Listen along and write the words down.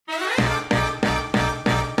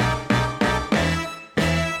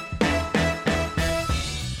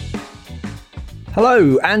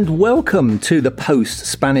Hello and welcome to the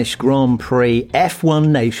post-Spanish Grand Prix F1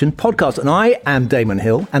 Nation podcast. And I am Damon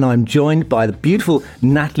Hill and I'm joined by the beautiful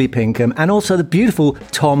Natalie Pinkham and also the beautiful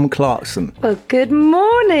Tom Clarkson. Well, good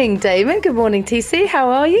morning, Damon. Good morning, TC. How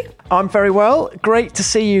are you? I'm very well. Great to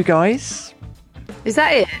see you guys. Is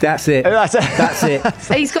that it? That's it. That's it.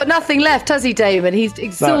 He's got nothing left, has he, Damon? He's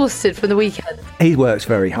exhausted from the weekend. He works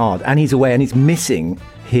very hard and he's away and he's missing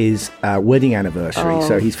his wedding anniversary,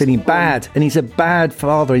 so he's feeling bad, and he's a bad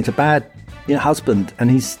father, he's a bad husband, and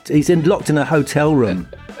he's locked in a hotel room.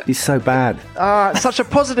 He's so bad. Such a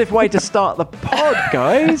positive way to start the pod,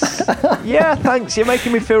 guys. Yeah, thanks. You're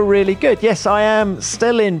making me feel really good. Yes, I am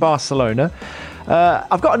still in Barcelona.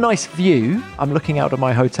 I've got a nice view. I'm looking out of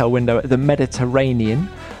my hotel window at the Mediterranean.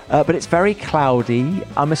 But it's very cloudy.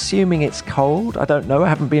 I'm assuming it's cold. I don't know. I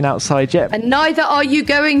haven't been outside yet. And neither are you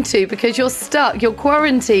going to, because you're stuck. You're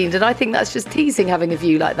quarantined. And I think that's just teasing, having a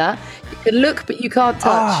view like that. You can look, but you can't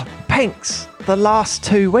touch. Pinks, the last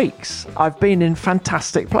 2 weeks, I've been in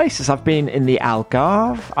fantastic places. I've been in the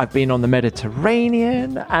Algarve. I've been on the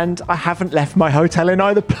Mediterranean. And I haven't left my hotel in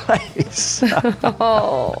either place.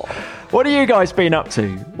 Oh. What have you guys been up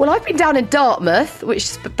to? Well, I've been down in Dartmouth, which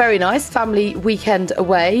is very nice. Family weekend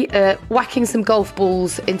away, whacking some golf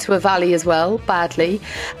balls into a valley as well, badly.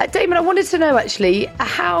 Damon, I wanted to know, actually,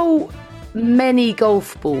 how many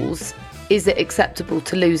golf balls is it acceptable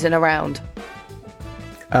to lose in a round?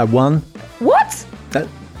 One. What?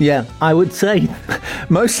 Yeah, I would say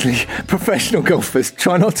mostly professional golfers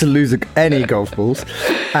try not to lose any golf balls.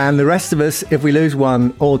 And the rest of us, if we lose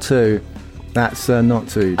one or two, that's not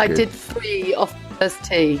too good. I did 3 off the first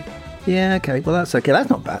tee. Yeah, okay. Well, that's okay. That's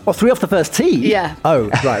not bad. Oh, 3 off the first tee? Yeah. Oh,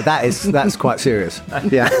 right. That's quite serious.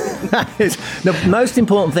 Yeah. The most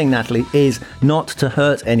important thing, Natalie, is not to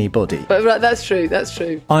hurt anybody. But right, that's true. That's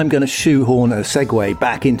true. I'm going to shoehorn a segue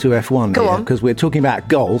back into F1 Go on. because we're talking about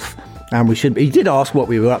golf. And we should. He did ask what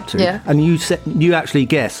we were up to. Yeah. And you actually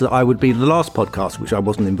guessed that I would be the last podcast, which I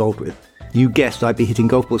wasn't involved with. You guessed I'd be hitting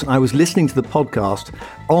golf balls. I was listening to the podcast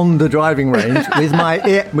on the driving range with my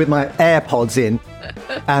AirPods in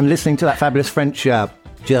and listening to that fabulous French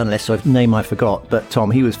journalist, whose name I forgot. But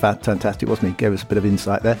Tom, he was fantastic, wasn't he? Gave us a bit of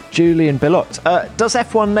insight there. Julian Bilott. Does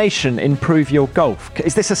F1 Nation improve your golf?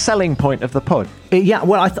 Is this a selling point of the pod? Yeah,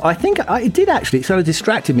 well, I think it did actually. It sort of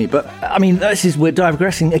distracted me. But, I mean, we're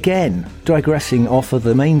digressing off of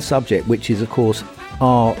the main subject, which is, of course,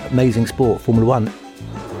 our amazing sport, Formula One.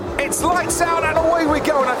 It's lights out and away we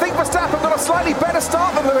go, and I think Verstappen got a slightly better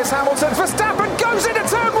start than Lewis Hamilton. Verstappen goes into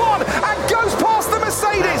turn 1 and goes past the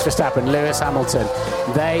Mercedes. Verstappen, Lewis Hamilton,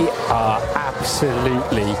 they are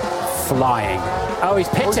absolutely flying. Oh, he's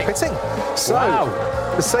pitting. So,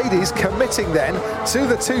 wow. Mercedes committing then to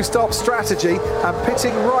the two-stop strategy and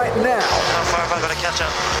pitting right now. How far have I got to catch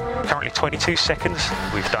up? Currently 22 seconds.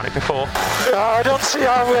 We've done it before. I don't see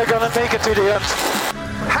how we're going to make it to the end.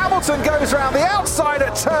 Hamilton goes round the outside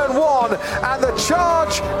at turn 1 and the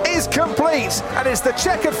charge is complete, and it's the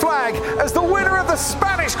checkered flag as the winner of the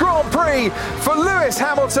Spanish Grand Prix for Lewis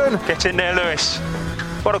Hamilton. Get in there, Lewis.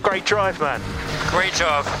 What a great drive, man. Great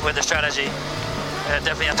job with the strategy.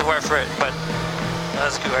 Definitely have to work for it, but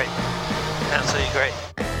that's great. Absolutely great.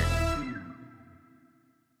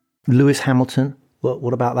 Lewis Hamilton,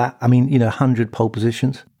 what about that? I mean, 100 pole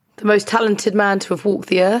positions. The most talented man to have walked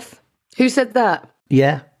the earth. Who said that?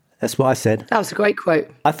 Yeah, that's what I said. That was a great quote.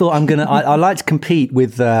 I thought I like to compete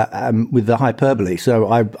with the hyperbole, so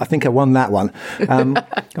I think I won that one.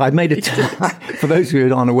 I made it. For those of you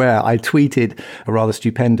who aren't aware, I tweeted a rather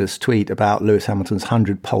stupendous tweet about Lewis Hamilton's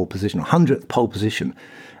 100th pole position,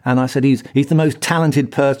 and I said he's the most talented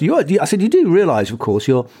person. I said you do realise, of course,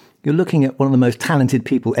 you're looking at one of the most talented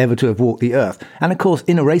people ever to have walked the earth, and of course,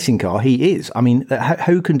 in a racing car, he is. I mean,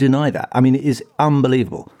 who can deny that? I mean, it is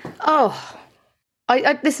unbelievable. Oh.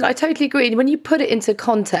 Listen, I totally agree. When you put it into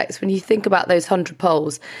context, when you think about those 100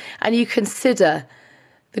 poles and you consider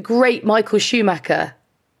the great Michael Schumacher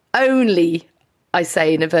only, I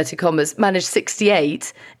say in inverted commas, managed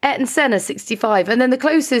 68, Ayrton Senna 65, and then the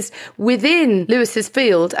closest within Lewis's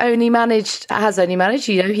field has only managed,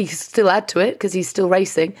 he can still add to it because he's still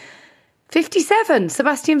racing, 57,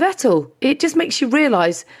 Sebastian Vettel. It just makes you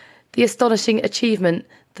realise the astonishing achievement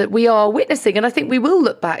that we are witnessing. And I think we will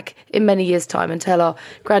look back in many years' time and tell our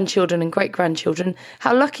grandchildren and great-grandchildren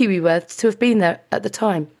how lucky we were to have been there at the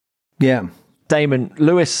time. Yeah. Damon,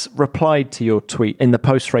 Lewis replied to your tweet in the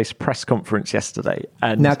post-race press conference yesterday.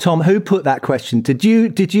 And now, Tom, who put that question? Did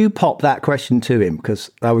you pop that question to him? Because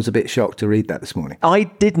I was a bit shocked to read that this morning. I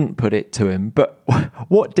didn't put it to him, but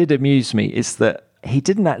what did amuse me is that he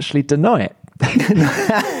didn't actually deny it.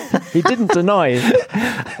 He didn't deny.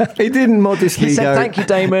 He didn't modestly He said, go, "Thank you,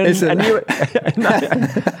 Damon." And you,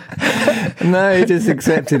 no, he just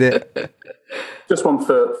accepted it. Just one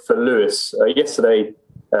for Lewis. Yesterday,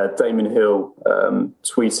 Damon Hill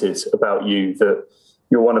tweeted about you that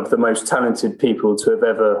you're one of the most talented people to have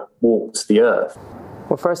ever walked the earth.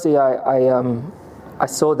 Well, firstly, I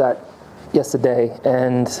saw that yesterday,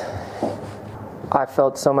 and I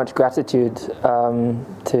felt so much gratitude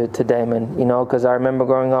to Damon, because I remember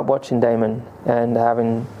growing up watching Damon and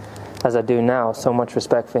having, as I do now, so much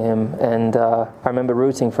respect for him. And I remember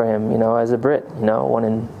rooting for him, as a Brit,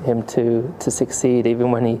 wanting him to succeed,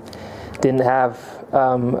 even when he didn't have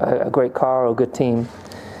a great car or a good team.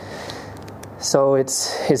 So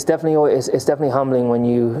it's definitely humbling when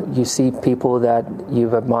you see people that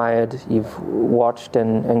you've admired, you've watched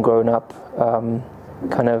and grown up,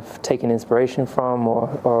 kind of taking inspiration from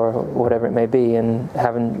or whatever it may be, and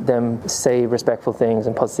having them say respectful things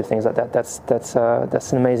and positive things like that. That's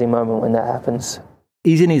an amazing moment when that happens.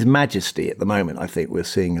 He's in his majesty at the moment. I think we're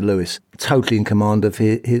seeing Lewis totally in command of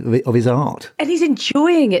his art. And he's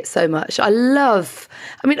enjoying it so much.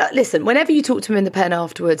 Listen, whenever you talk to him in the pen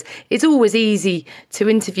afterwards, it's always easy to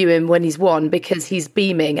interview him when he's won because he's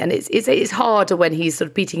beaming, and it's harder when he's sort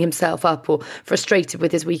of beating himself up or frustrated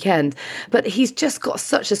with his weekend. But he's just got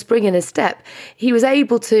such a spring in his step. He was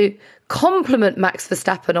able to compliment Max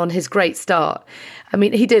Verstappen on his great start. I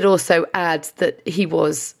mean, he did also add that he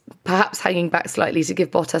was perhaps hanging back slightly to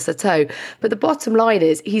give Bottas a toe. But the bottom line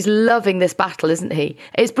is he's loving this battle, isn't he?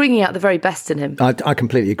 It's bringing out the very best in him. I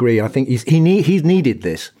completely agree. I think he's needed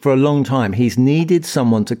this for a long time. He's needed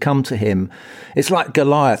someone to come to him. It's like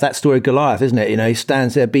Goliath, that story of Goliath, isn't it? He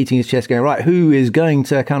stands there beating his chest going, right, who is going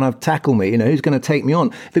to kind of tackle me? Who's going to take me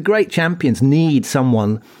on? The great champions need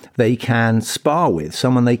someone they can spar with,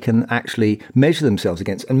 someone they can actually measure themselves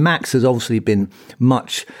against. And Max has obviously been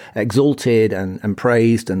much exalted and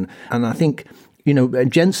praised. And I think,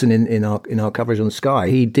 Jensen in our coverage on Sky,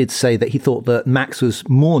 he did say that he thought that Max was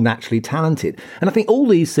more naturally talented. And I think all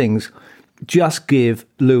these things just give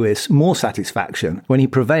Lewis more satisfaction when he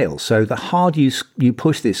prevails. So the harder you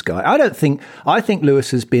push this guy, I think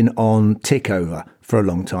Lewis has been on tick over for a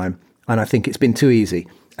long time. And I think it's been too easy.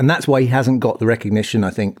 And that's why he hasn't got the recognition, I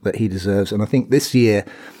think, that he deserves. And I think this year,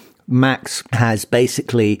 Max has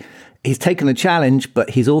he's taken the challenge, but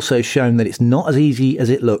he's also shown that it's not as easy as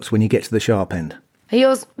it looks when you get to the sharp end. He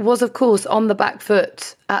was, of course, on the back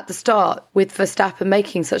foot at the start with Verstappen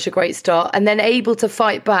making such a great start and then able to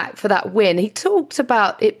fight back for that win. He talked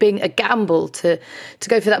about it being a gamble to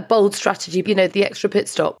go for that bold strategy, the extra pit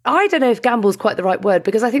stop. I don't know if gamble is quite the right word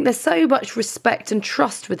because I think there's so much respect and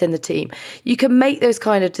trust within the team. You can make those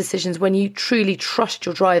kind of decisions when you truly trust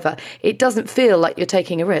your driver. It doesn't feel like you're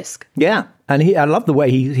taking a risk. Yeah. And I love the way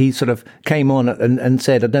he sort of came on and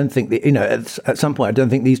said, I don't think that, at some point, I don't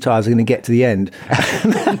think these tyres are going to get to the end.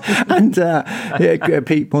 And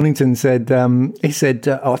Pete Bonington said,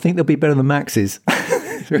 I think they'll be better than Max's.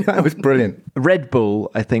 That was brilliant. Red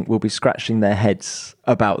Bull, I think, will be scratching their heads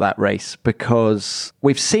about that race because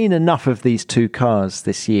we've seen enough of these two cars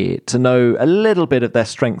this year to know a little bit of their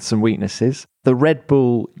strengths and weaknesses. The Red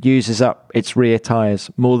Bull uses up its rear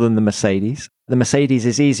tyres more than the Mercedes. The Mercedes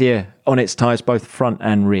is easier on its tyres, both front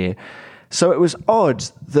and rear. So it was odd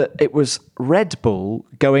that it was Red Bull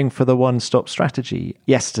going for the one-stop strategy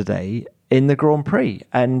yesterday in the Grand Prix.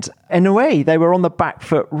 And in a way, they were on the back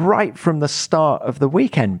foot right from the start of the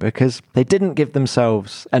weekend because they didn't give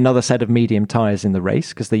themselves another set of medium tyres in the race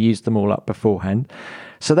because they used them all up beforehand.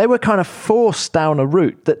 So they were kind of forced down a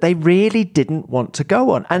route that they really didn't want to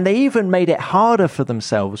go on. And they even made it harder for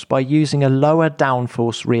themselves by using a lower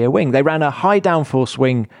downforce rear wing. They ran a high downforce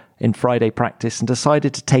wing in Friday practice and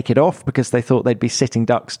decided to take it off because they thought they'd be sitting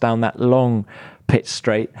ducks down that long pit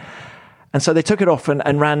straight. And so they took it off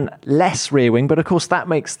and ran less rear wing. But of course, that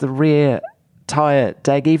makes the rear tyre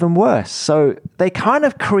deg even worse. So they kind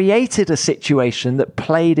of created a situation that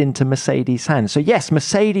played into Mercedes' hands. So yes,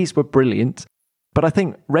 Mercedes were brilliant. But I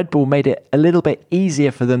think Red Bull made it a little bit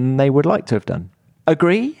easier for them than they would like to have done.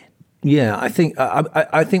 Agree? Yeah, I think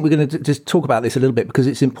we're going to just talk about this a little bit because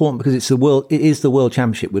it's important because it is the World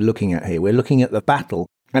Championship we're looking at here. We're looking at the battle,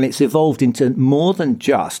 and it's evolved into more than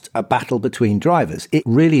just a battle between drivers. It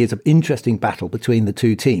really is an interesting battle between the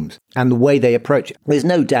two teams and the way they approach it. There's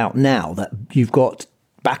no doubt now that you've got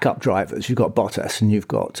backup drivers. You've got Bottas and you've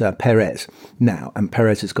got Perez now, and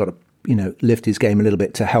Perez has got to lift his game a little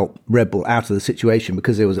bit to help Red Bull out of the situation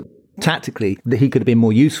because there was tactically that he could have been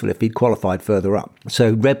more useful if he'd qualified further up.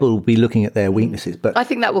 So Red Bull will be looking at their weaknesses. But I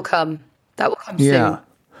think that will come. That will come soon.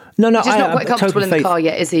 No, he's just not quite comfortable in the car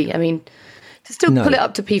yet, is he? I mean, to still pull it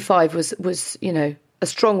up to P5 was a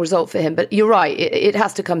strong result for him. But you're right, it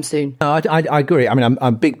has to come soon. No, I agree. I mean, I'm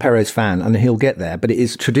a big Perez fan and he'll get there, but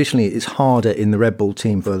traditionally it's harder in the Red Bull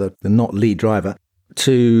team for the not lead driver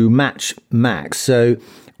to match Max. So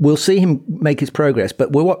we'll see him make his progress,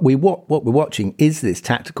 but what we're watching is this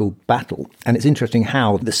tactical battle. And it's interesting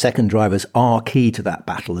how the second drivers are key to that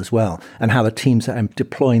battle as well, and how the teams are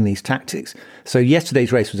deploying these tactics. So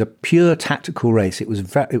yesterday's race was a pure tactical race. It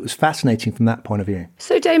was fascinating from that point of view.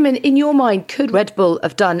 So Damon, in your mind, could Red Bull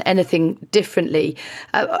have done anything differently?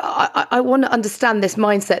 I want to understand this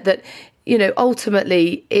mindset that,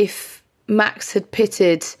 ultimately, if Max had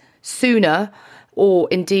pitted sooner, or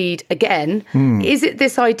indeed again, is it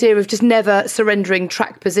this idea of just never surrendering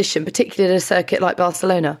track position, particularly at a circuit like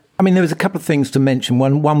Barcelona? I mean, there was a couple of things to mention.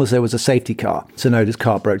 One was there was a safety car. Tsunoda's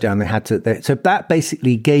car broke down. So that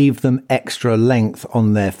basically gave them extra length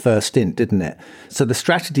on their first stint, didn't it? So the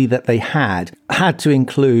strategy that they had to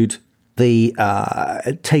include the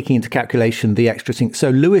taking into calculation the extra thing. So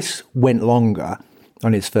Lewis went longer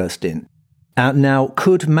on his first stint. Now,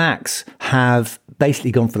 could Max have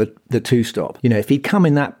basically gone for the two-stop? If he'd come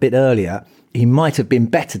in that bit earlier, he might have been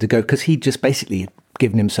better to go, because he'd just basically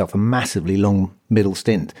given himself a massively long middle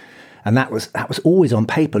stint. And that was always on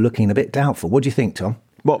paper looking a bit doubtful. What do you think, Tom?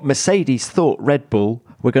 Well, Mercedes thought Red Bull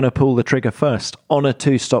were going to pull the trigger first on a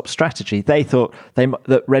two-stop strategy. They thought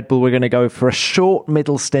that Red Bull were going to go for a short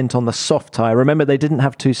middle stint on the soft tyre. Remember, they didn't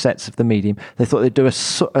have two sets of the medium. They thought they'd do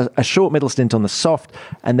a short middle stint on the soft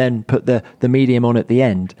and then put the medium on at the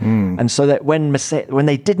end. And so that when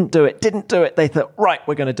they didn't do it, they thought, right,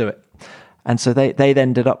 we're going to do it. And so they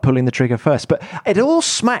ended up pulling the trigger first. But it all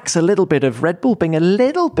smacks a little bit of Red Bull being a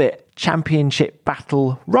little bit championship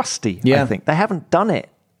battle rusty, I think. They haven't done it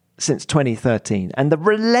since 2013. And the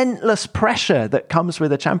relentless pressure that comes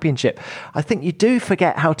with a championship, I think you do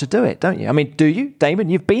forget how to do it, don't you? I mean, do you, Damon?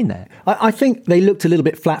 You've been there. I think they looked a little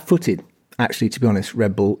bit flat-footed, actually, to be honest,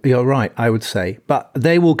 Red Bull. You're right, I would say. But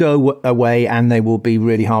they will go away and they will be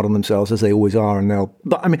really hard on themselves, as they always are.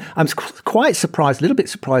 But I mean, I'm quite surprised, a little bit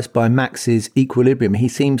surprised by Max's equilibrium. He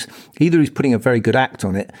seems, either he's putting a very good act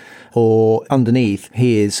on it, or underneath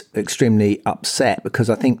he is extremely upset,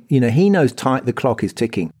 because I think, he knows the clock is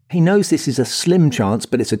ticking. He knows this is a slim chance,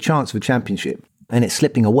 but it's a chance of a championship. And it's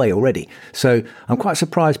slipping away already. So I'm quite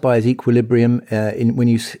surprised by his equilibrium. When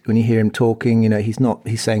you hear him talking,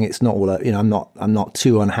 he's saying it's not all. I'm not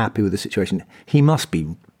too unhappy with the situation. He must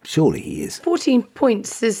be. Surely he is. 14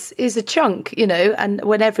 points is a chunk, and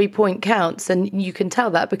when every point counts, and you can tell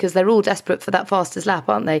that because they're all desperate for that fastest lap,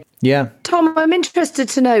 aren't they? Yeah. Tom, I'm interested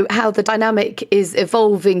to know how the dynamic is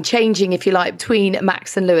evolving, changing, if you like, between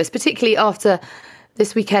Max and Lewis, particularly after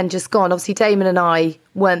this weekend just gone. Obviously, Damon and I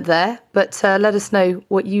weren't there, but let us know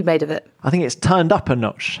what you made of it. I think it's turned up a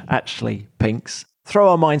notch, actually, Pinks. Throw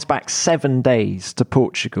our minds back 7 days to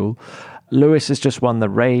Portugal. Lewis has just won the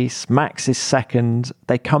race. Max is second.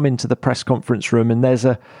 They come into the press conference room and there's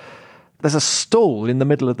a stall in the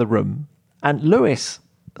middle of the room. And Lewis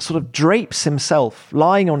sort of drapes himself,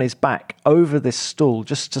 lying on his back, over this stool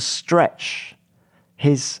just to stretch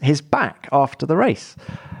his back after the race.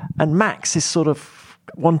 And Max is sort of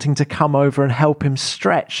wanting to come over and help him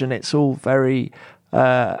stretch, and it's all very,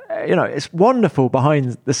 it's wonderful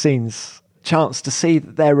behind the scenes chance to see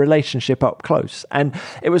their relationship up close. And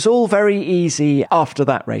it was all very easy after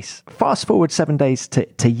that race. Fast forward 7 days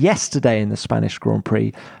to yesterday in the Spanish Grand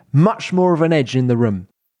Prix, much more of an edge in the room.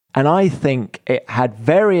 And I think it had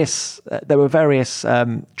there were various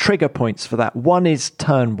trigger points for that. One is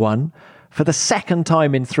turn one. For the second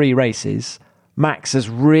time in 3 races, Max has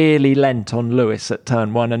really lent on Lewis at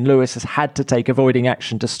turn one, and Lewis has had to take avoiding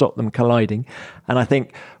action to stop them colliding. And I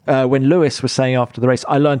think when Lewis was saying after the race,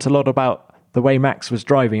 I learnt a lot about the way Max was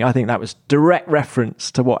driving, I think that was direct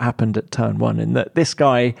reference to what happened at turn one, in that this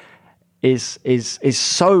guy is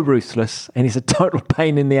so ruthless and he's a total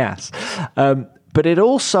pain in the ass. But it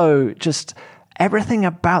also just, everything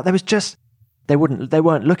about, they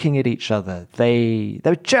weren't looking at each other. They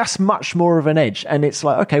were just much more of an edge. And it's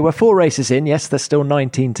like, okay, we're 4 races in. Yes, there's still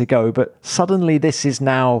 19 to go, but suddenly this is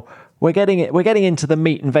now, we're getting into the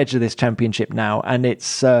meat and veg of this championship now. And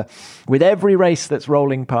it's, with every race that's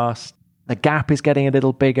rolling past, the gap is getting a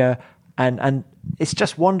little bigger. And it's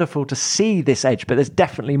just wonderful to see this edge, but there's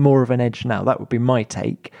definitely more of an edge now. That would be my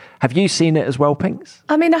take. Have you seen it as well, Pinks?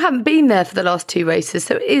 I mean, I haven't been there for the last 2 races,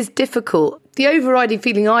 so it is difficult. The overriding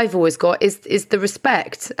feeling I've always got is the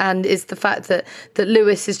respect, and is the fact that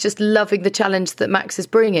Lewis is just loving the challenge that Max is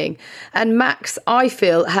bringing. And Max, I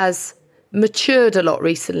feel, has matured a lot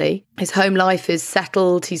recently. His home life is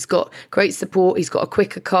settled. He's got great support. He's got a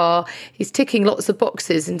quicker car. He's ticking lots of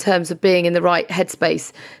boxes in terms of being in the right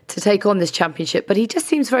headspace to take on this championship. But he just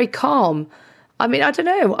seems very calm. I mean, I don't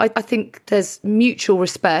know. I think there's mutual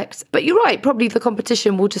respect. But you're right. Probably the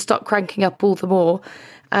competition will just start cranking up all the more.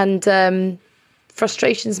 And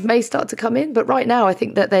frustrations may start to come in. But right now, I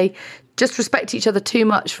think that they just respect each other too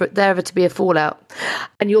much for there ever to be a fallout.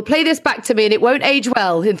 And you'll play this back to me and it won't age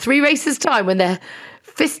well in 3 races' time when they're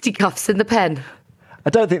fisticuffs in the pen. I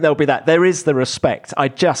don't think there'll be that. There is the respect. I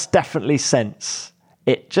just definitely sense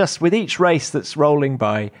it just with each race that's rolling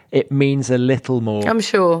by, it means a little more. I'm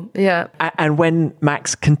sure, yeah. And when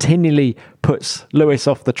Max continually puts Lewis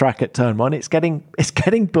off the track at turn 1, it's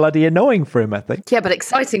getting bloody annoying for him, I think. Yeah, but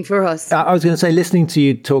exciting for us. I was going to say, listening to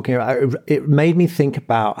you talking about it made me think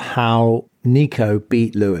about how Nico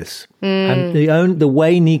beat Lewis. And the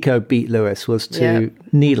way Nico beat Lewis was to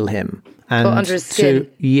needle him. And under his skin.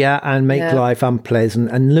 And make life unpleasant.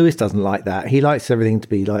 And Lewis doesn't like that. He likes everything to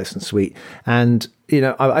be nice and sweet. And, you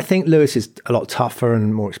know, I think Lewis is a lot tougher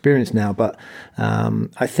and more experienced now. But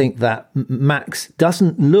I think that Max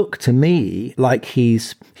doesn't look to me like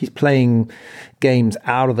he's playing games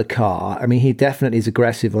out of the car. I mean, he definitely is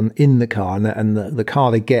aggressive in the car. And the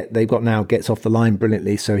car they've got now gets off the line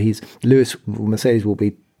brilliantly. So Mercedes will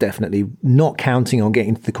be definitely not counting on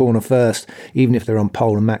getting to the corner first, even if they're on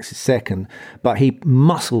pole and Max is second. But he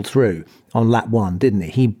muscled through on lap 1, didn't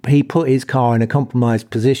he? He put his car in a compromised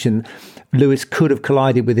position. Lewis could have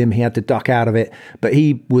collided with him. He had to duck out of it. But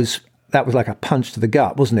that was like a punch to the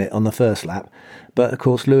gut, wasn't it, on the first lap? But of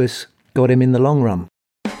course, Lewis got him in the long run.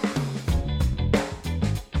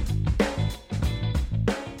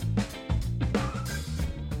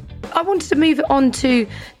 I wanted to move it on to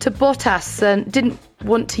Bottas and didn't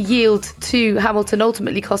want to yield to Hamilton,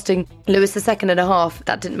 ultimately costing Lewis a second and a half.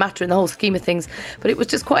 That didn't matter in the whole scheme of things, but it was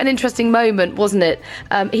just quite an interesting moment, wasn't it?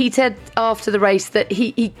 He said after the race that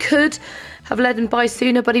he could have led him by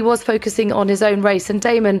sooner, but he was focusing on his own race. And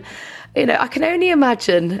Damon, you know, I can only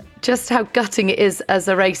imagine just how gutting it is as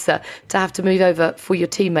a racer to have to move over for your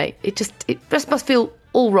teammate. It just must feel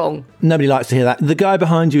all wrong. Nobody likes to hear that. The guy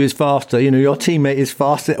behind you is faster. You know, your teammate is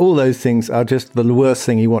faster. All those things are just the worst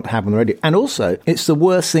thing you want to have on the radio. And also, it's the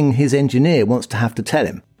worst thing his engineer wants to have to tell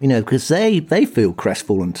him. You know, because they feel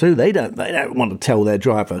crestfallen too. They don't want to tell their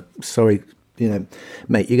driver, sorry, you know,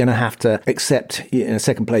 mate, you're going to have to accept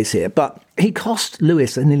second place here. But he cost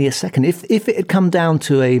Lewis nearly a second. If it had come down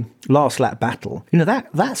to a last lap battle, you know,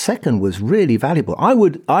 that second was really valuable. I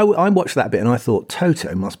watched that bit and I thought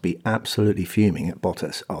Toto must be absolutely fuming at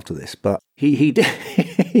Bottas after this. But he did,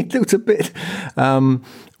 he looked a bit,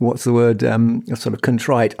 what's the word, sort of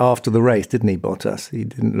contrite after the race, didn't he, Bottas? He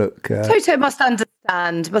didn't look... Toto must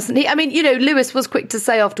understand, mustn't he? I mean, you know, Lewis was quick to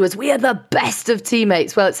say afterwards, we are the best of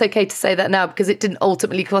teammates. Well, it's okay to say that now because it didn't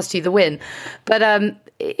ultimately cost you the win. But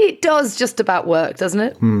it does just about work, doesn't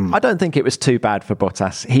it? I don't think it was too bad for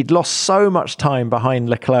Bottas. He'd lost so much time behind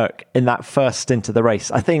Leclerc in that first stint of the race.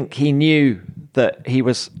 I think he knew that he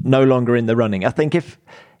was no longer in the running. I think if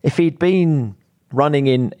he'd been running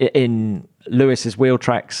in Lewis's wheel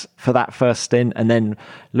tracks for that first stint, and then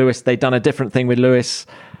they'd done a different thing with Lewis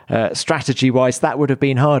strategy-wise, that would have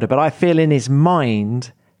been harder. But I feel in his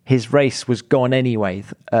mind, his race was gone anyway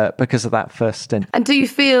because of that first stint. And do you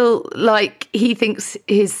feel like he thinks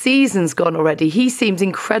his season's gone already? He seems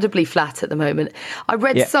incredibly flat at the moment. I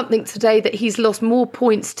read something today that he's lost more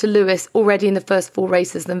points to Lewis already in the first 4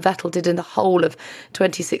 races than Vettel did in the whole of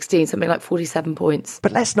 2016, something like 47 points.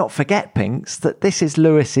 But let's not forget, Pinks, that this is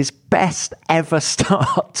Lewis's best ever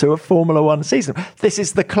start to a Formula One season. This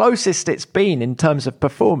is the closest it's been in terms of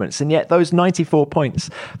performance, and yet those 94 points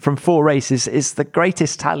from 4 races is the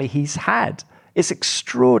greatest tally he's had. It's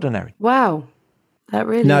extraordinary. Wow, that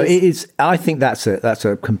really no, is. it is. I think that's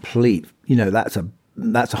a complete. You know,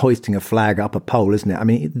 that's hoisting a flag up a pole, isn't it? I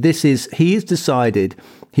mean, he has decided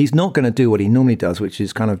he's not going to do what he normally does, which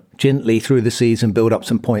is kind of gently through the season build up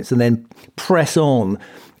some points and then press on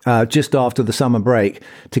just after the summer break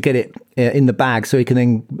to get it in the bag so he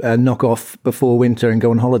can then knock off before winter and go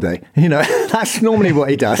on holiday. You know, that's normally what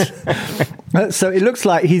he does. So it looks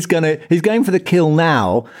like he's going for the kill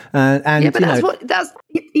now. And yeah, but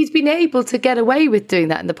he's been able to get away with doing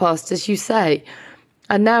that in the past, as you say.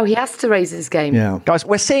 And now he has to raise his game. Yeah. Guys,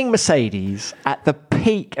 we're seeing Mercedes at the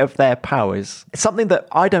peak of their powers. It's something that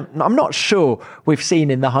I'm not sure we've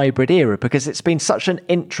seen in the hybrid era because it's been such an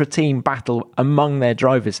intra-team battle among their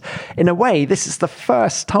drivers. In a way, this is the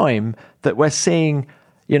first time that we're seeing,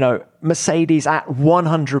 you know, Mercedes at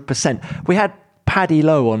 100%. We had Paddy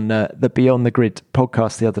Lowe on the Beyond the Grid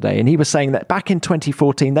podcast the other day, and he was saying that back in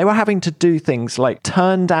 2014, they were having to do things like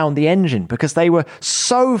turn down the engine because they were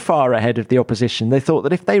so far ahead of the opposition. They thought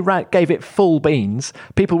that if they gave it full beans,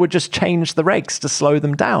 people would just change the regs to slow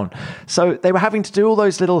them down. So they were having to do all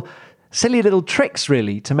those silly little tricks,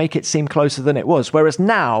 really, to make it seem closer than it was. Whereas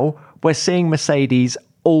now we're seeing Mercedes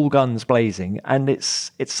all guns blazing, and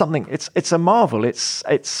it's something. It's a marvel. It's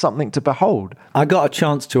something to behold. I got a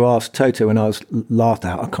chance to ask Toto when I was laughed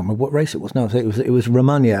out. I can't remember what race it was. No, it was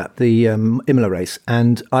Romagna, the Imola race,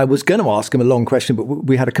 and I was going to ask him a long question, but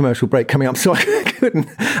we had a commercial break coming up, so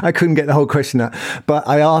I couldn't get the whole question out. But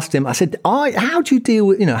I asked him. I said, "How do you deal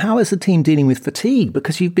with? How is the team dealing with fatigue?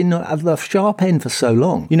 Because you've been at the sharp end for so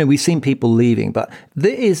long. We've seen people leaving, but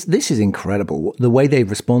this is incredible the way they've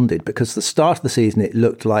responded. Because the start of the season, it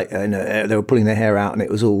looked like they were pulling their hair out and it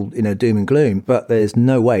was all doom and gloom, but there's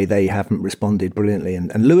no way they haven't responded brilliantly,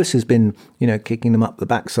 and Lewis has been kicking them up the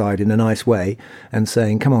backside in a nice way and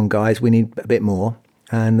saying, come on guys, we need a bit more.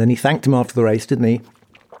 And then he thanked him after the race, didn't he,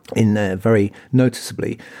 in very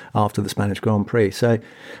noticeably after the Spanish Grand Prix. So,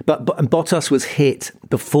 but Bottas was hit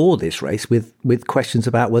before this race with questions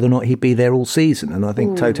about whether or not he'd be there all season, and I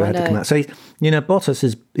think Toto had to come out. So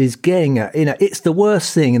Bottas is getting it's the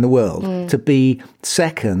worst thing in the world to be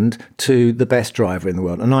second to the best driver in the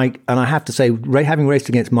world. And I have to say, having raced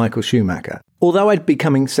against Michael Schumacher, although I'd be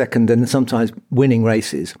coming second and sometimes winning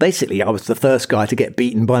races, basically I was the first guy to get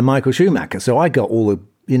beaten by Michael Schumacher. So I got all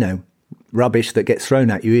the rubbish that gets thrown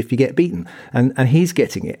at you if you get beaten, and he's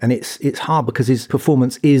getting it, and it's hard because his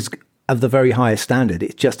performance is of the very highest standard.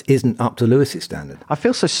 It just isn't up to Lewis's standard. I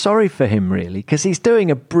feel so sorry for him, really, because he's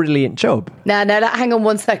doing a brilliant job. No, hang on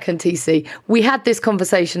one second, TC. We had this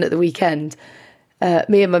conversation at the weekend,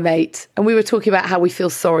 me and my mate, and we were talking about how we feel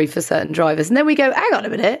sorry for certain drivers. And then we go, hang on a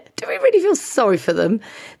minute, do we really feel sorry for them?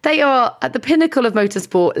 They are at the pinnacle of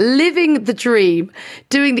motorsport, living the dream,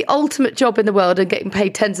 doing the ultimate job in the world and getting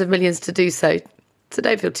paid tens of millions to do so. So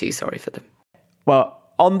don't feel too sorry for them. Well,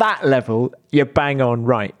 on that level, you're bang on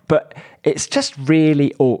right. But it's just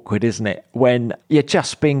really awkward, isn't it, when you're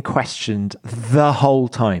just being questioned the whole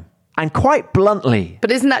time. And quite bluntly.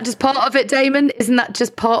 But isn't that just part of it, Damon? Isn't that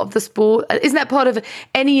just part of the sport? Isn't that part of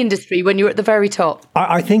any industry when you're at the very top?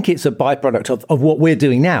 I think it's a byproduct of what we're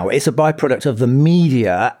doing now. It's a byproduct of the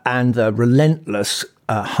media and the relentless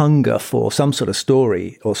hunger for some sort of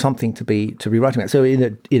story or something to be writing about. So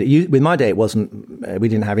with my day, it wasn't. We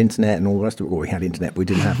didn't have internet and all the rest of it. Well, we had internet, but we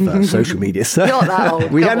didn't have social media. So not that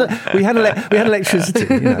old. we had electricity,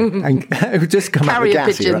 and it would just come out of the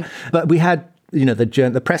gas. Right? But we had.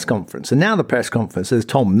 The press conference. And now the press conference, as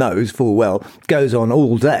Tom knows full well, goes on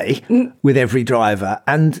all day with every driver.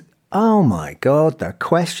 And, oh my God, the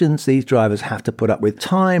questions these drivers have to put up with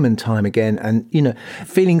time and time again. And,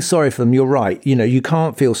 feeling sorry for them, you're right. You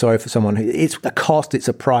can't feel sorry for someone who, it's a cost, it's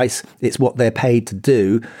a price, it's what they're paid to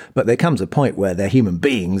do. But there comes a point where they're human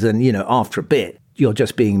beings and, after a bit, you're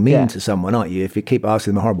just being mean to someone, aren't you, if you keep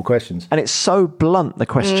asking them horrible questions? And it's so blunt, the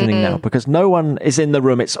questioning now, because no one is in the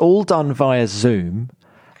room. It's all done via Zoom.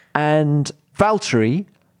 And Valtteri,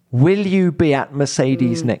 will you be at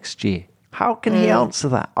Mercedes next year? How can he answer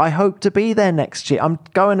that? I hope to be there next year. I'm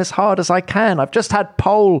going as hard as I can. I've just had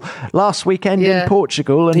pole last weekend in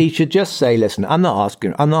Portugal. And he should just say, listen, if you're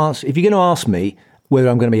going to ask me whether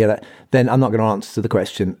I'm going to be at that, then I'm not going to answer the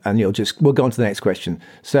question, and we'll go on to the next question.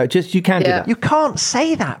 So you can do that. You can't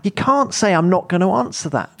say that. You can't say I'm not going to answer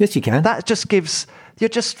that. Yes, you can. That just gives. You're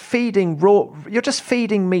just feeding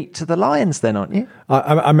meat to the lions then, aren't you?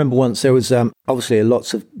 I remember once there was obviously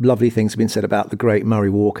lots of lovely things have been said about the great Murray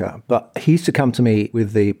Walker, but he used to come to me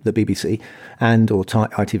with the BBC or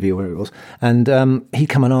ITV or whatever it was, and he'd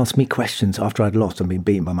come and ask me questions after I'd lost and been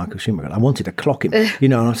beaten by Michael Schumacher. And I wanted to clock him,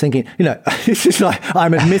 and I was thinking, it's just like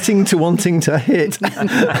I'm admitting to wanting to hit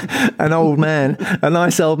an old man, a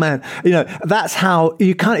nice old man. That's how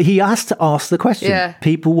you can't. He has to ask the question. Yeah.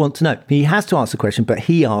 People want to know. He has to ask the question, but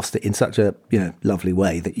he asked it in such a lovely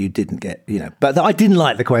way that you didn't get. But I didn't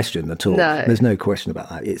like the question at all. No. There's no question about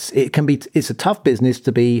that. It's a tough business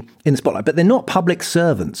to be in the spotlight, but they're not public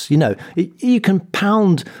servants. You can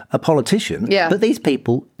pound a politician, but these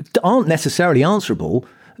people aren't necessarily answerable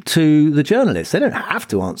to the journalists. They don't have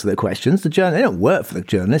to answer their questions. They don't work for the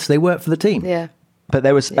journalists. They work for the team. Yeah. But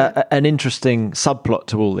there was an interesting subplot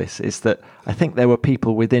to all this, is that I think there were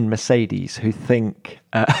people within Mercedes who think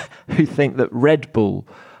that Red Bull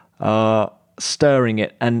are stirring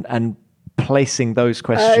it and placing those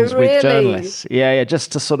questions with journalists. Yeah,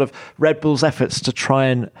 just to sort of Red Bull's efforts to try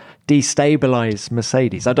and destabilize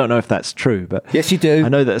Mercedes. I don't know if that's true, but yes, you do. I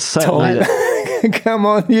know that certainly. Come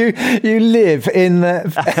on, you live in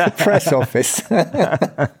the press office.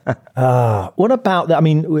 What about that? I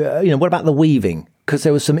mean, what about the weaving? Because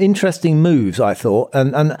there was some interesting moves, I thought.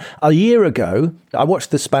 And a year ago, I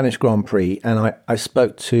watched the Spanish Grand Prix and I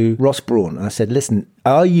spoke to Ross Brawn and I said, listen,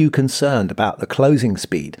 are you concerned about the closing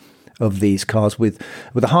speed of these cars with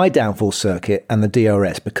a high downforce circuit and the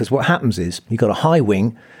DRS? Because what happens is you've got a high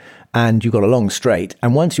wing and you've got a long straight.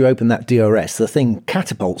 And once you open that DRS, the thing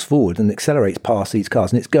catapults forward and accelerates past these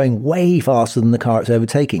cars. And it's going way faster than the car it's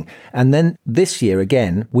overtaking. And then this year,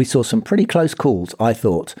 again, we saw some pretty close calls, I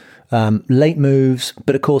thought. Late moves.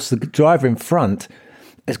 But of course, the driver in front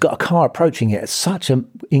has got a car approaching it at such an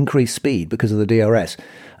increased speed because of the DRS.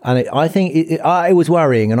 And I think it was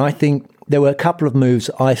worrying. And I think there were a couple of moves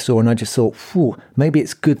I saw and I just thought, maybe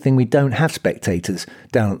it's a good thing we don't have spectators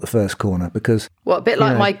down at the first corner because... What, a bit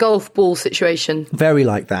like my golf ball situation? Very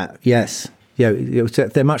like that, yes. Yeah,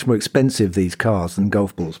 they're much more expensive, these cars, than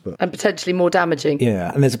golf balls. And potentially more damaging.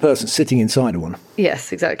 Yeah, and there's a person sitting inside of one.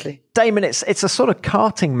 Yes, exactly. Damon, it's a sort of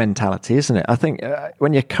karting mentality, isn't it? I think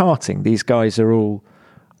when you're karting, these guys are all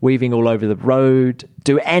weaving all over the road,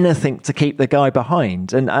 do anything to keep the guy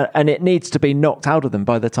behind. And it needs to be knocked out of them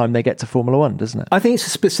by the time they get to Formula One, doesn't it? I think it's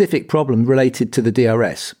a specific problem related to the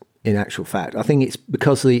DRS, in actual fact. I think it's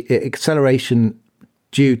because the acceleration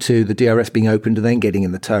due to the DRS being opened and then getting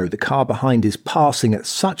in the tow, the car behind is passing at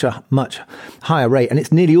such a much higher rate. And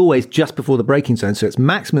it's nearly always just before the braking zone. So it's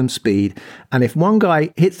maximum speed. And if one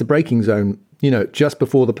guy hits the braking zone, just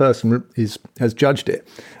before the person has judged it.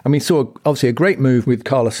 I mean, saw obviously a great move with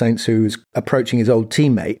Carlos Sainz, who was approaching his old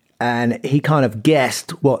teammate, and he kind of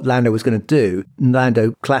guessed what Lando was going to do.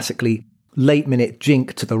 Lando classically late minute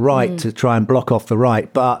jink to the right to try and block off the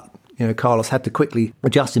right, but Carlos had to quickly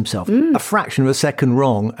adjust himself. A fraction of a second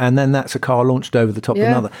wrong, and then that's a car launched over the top of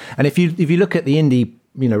another. And if you look at the Indy,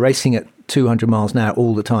 racing at 200 miles an hour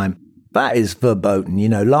all the time, that is verboten.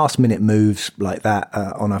 Last minute moves like that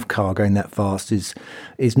on a car going that fast is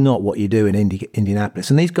not what you do in Indianapolis.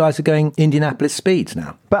 And these guys are going Indianapolis speeds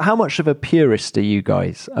now. But how much of a purist are you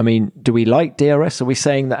guys? I mean, do we like DRS? Are we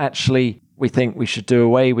saying that actually we think we should do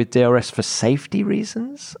away with DRS for safety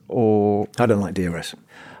reasons? Or I don't like DRS.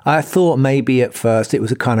 I thought maybe at first it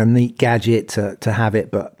was a kind of neat gadget to have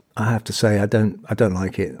it, but I have to say I don't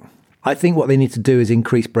like it. I think what they need to do is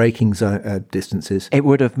increase braking distances. It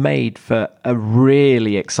would have made for a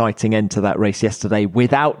really exciting end to that race yesterday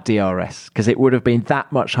without DRS, because it would have been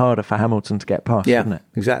that much harder for Hamilton to get past, wouldn't it?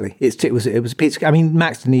 Exactly. It was a piece. I mean,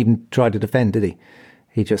 Max didn't even try to defend, did he?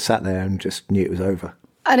 He just sat there and just knew it was over.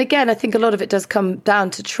 And again, I think a lot of it does come down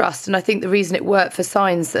to trust. And I think the reason it worked for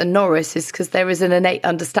Sainz and Norris is because there is an innate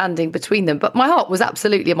understanding between them. But my heart was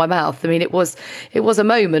absolutely in my mouth. I mean, it was a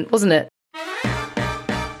moment, wasn't it?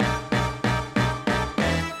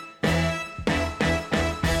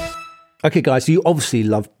 Okay, guys, so you obviously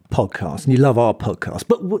love podcasts and you love our podcast,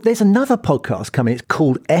 but there's another podcast coming. It's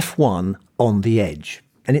called F1 on the Edge.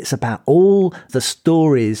 And it's about all the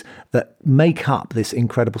stories that make up this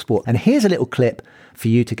incredible sport. And here's a little clip for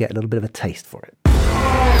you to get a little bit of a taste for it.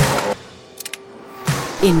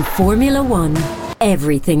 In Formula One,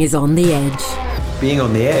 everything is on the edge. Being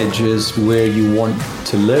on the edge is where you want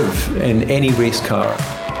to live in any race car.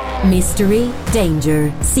 Mystery,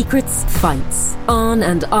 danger, secrets, fights. On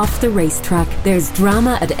and off the racetrack, there's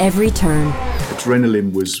drama at every turn.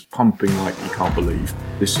 Adrenaline was pumping like you can't believe.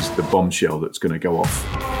 This is the bombshell that's going to go off.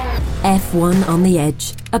 F1 on the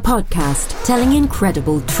Edge, a podcast telling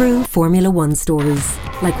incredible, true Formula One stories.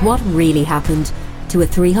 Like what really happened to a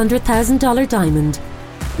 $300,000 diamond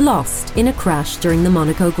lost in a crash during the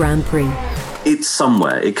Monaco Grand Prix. It's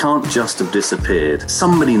somewhere. It can't just have disappeared.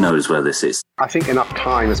 Somebody knows where this is. I think enough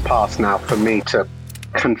time has passed now for me to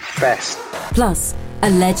confess. Plus, a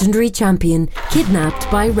legendary champion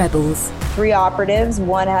kidnapped by rebels. 3 operatives,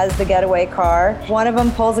 one has the getaway car. One of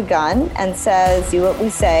them pulls a gun and says, do what we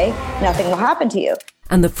say, nothing will happen to you.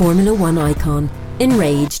 And the Formula One icon,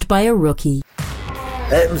 enraged by a rookie.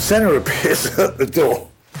 Ayrton Senna appears at the door,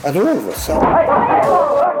 and all of a sudden,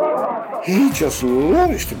 he just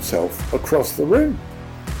launched himself across the room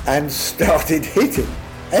and started hitting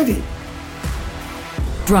Eddie.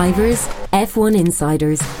 Drivers, F1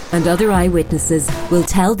 insiders, and other eyewitnesses will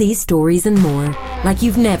tell these stories and more, like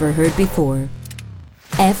you've never heard before.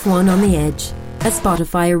 F1 on the Edge, a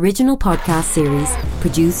Spotify original podcast series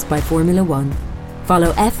produced by Formula One.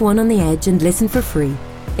 Follow F1 on the Edge and listen for free,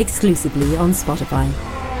 exclusively on Spotify.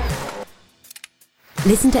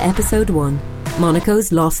 Listen to episode 1,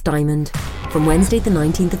 Monaco's Lost Diamond, from Wednesday the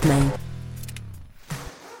 19th of May.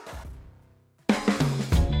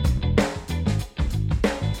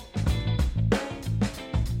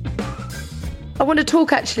 I want to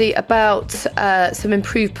talk actually about some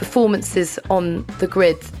improved performances on the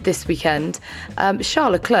grid this weekend.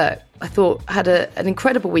 Charles Leclerc, I thought, had an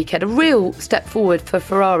incredible weekend, a real step forward for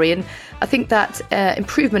Ferrari. And I think that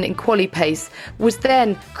improvement in quali pace was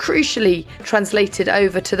then crucially translated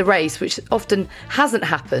over to the race, which often hasn't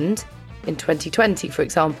happened in 2020, for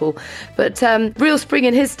example. But real spring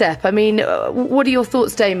in his step. I mean, what are your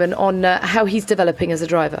thoughts, Damon, on how he's developing as a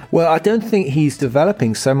driver? Well, I don't think he's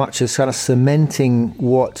developing so much as kind of cementing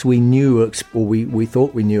what we knew, or we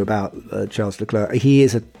thought we knew about Charles Leclerc. He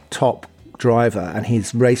is a top driver, and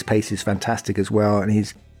his race pace is fantastic as well, and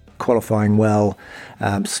he's qualifying well,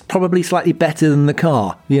 probably slightly better than the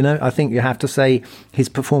car. You know, I think you have to say his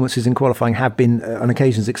performances in qualifying have been on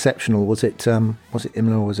occasions exceptional. Was it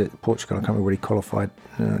Imola or was it Portugal? I can't remember where he qualified.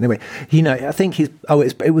 Anyway, you know, I think it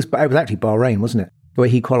was actually Bahrain, wasn't it? Where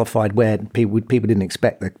he qualified where people didn't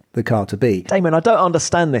expect the car to be. Damon, I don't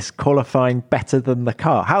understand this qualifying better than the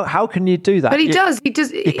car. How can you do that? But he does. He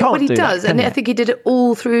does. And I think he did it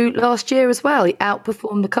all through last year as well. He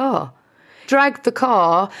outperformed the car. Dragged the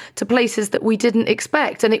car to places that we didn't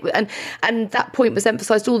expect, and that point was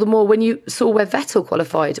emphasised all the more when you saw where Vettel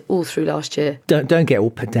qualified all through last year. Don't get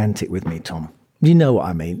all pedantic with me, Tom. You know what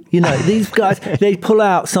I mean. You know, these guys, they pull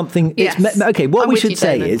out something. Yes. Okay, what we should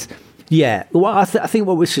say is, I think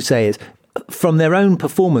what we should say is, from their own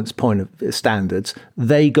performance point of standards,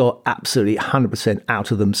 they got absolutely 100%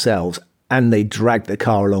 out of themselves, and they dragged the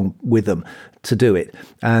car along with them to do it.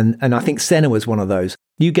 And I think Senna was one of those.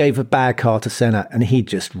 You gave a bad car to Senna and he'd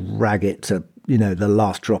just rag it to, you know, the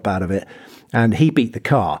last drop out of it. And he beat the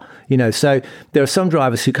car, you know. So there are some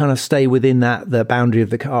drivers who kind of stay within the boundary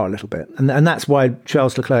of the car a little bit. And that's why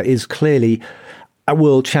Charles Leclerc is clearly a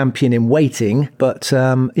world champion in waiting. But,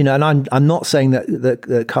 you know, and I'm not saying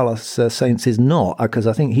that Carlos Sainz is not, because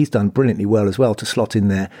I think he's done brilliantly well as well to slot in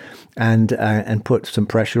there and put some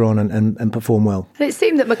pressure on and perform well. And it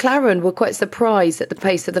seemed that McLaren were quite surprised at the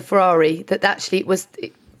pace of the Ferrari, that actually it was,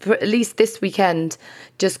 for at least this weekend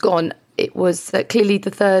just gone, it was clearly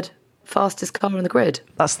the third fastest car on the grid.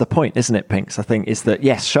 That's the point, isn't it, Pinks? I think is that,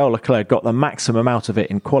 yes, Charles Leclerc got the maximum out of it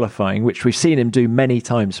in qualifying, which we've seen him do many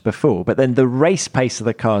times before, but then the race pace of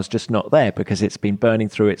the car is just not there because it's been burning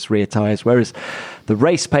through its rear tyres, whereas the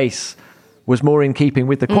race pace was more in keeping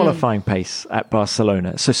with the qualifying pace at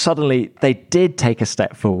Barcelona. So suddenly they did take a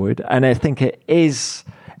step forward, and I think it is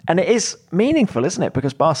meaningful, isn't it?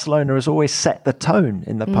 Because Barcelona has always set the tone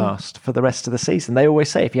in the past for the rest of the season. They always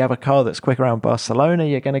say if you have a car that's quick around Barcelona,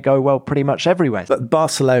 you're going to go well pretty much everywhere. But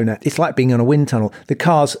Barcelona, it's like being on a wind tunnel. The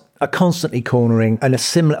cars are constantly cornering and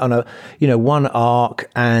one arc,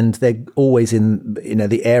 and they're always in, you know,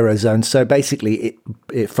 the aero zone. So basically,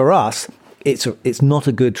 for us, it's not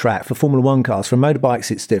a good track. For Formula One cars, for motorbikes,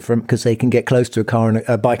 it's different because they can get close to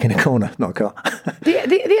a bike in a corner, not a car.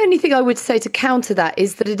 The only thing I would say to counter that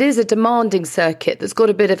is that it is a demanding circuit that's got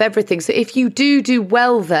a bit of everything. So if you do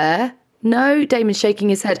well there, no, Damon's shaking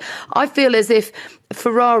his head. I feel as if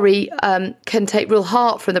Ferrari can take real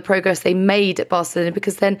heart from the progress they made at Barcelona,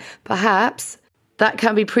 because then perhaps that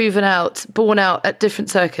can be borne out at different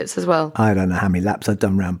circuits as well. I don't know how many laps I've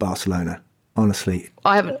done around Barcelona. Honestly,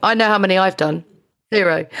 I haven't. I know how many I've done.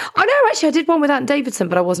 0. I know, actually, I did one with Ant Davidson,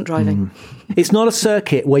 but I wasn't driving. It's not a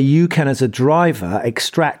circuit where you can, as a driver,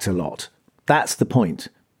 extract a lot. That's the point.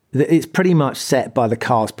 It's pretty much set by the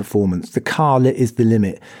car's performance. The car is the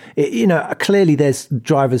limit. Clearly there's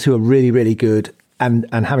drivers who are really, really good and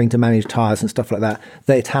having to manage tyres and stuff like that.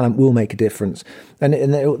 Their talent will make a difference. And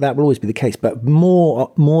that will always be the case. But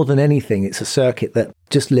more than anything, it's a circuit that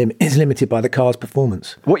just is limited by the car's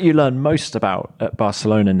performance. What you learn most about at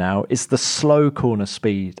Barcelona now is the slow corner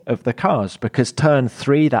speed of the cars, because turn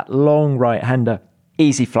 3, that long right-hander,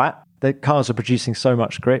 easy flat. The cars are producing so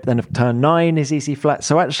much grip. Then if turn 9 is easy flat.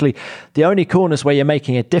 So actually, the only corners where you're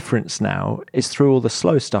making a difference now is through all the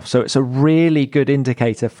slow stuff. So it's a really good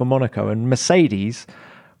indicator for Monaco. And Mercedes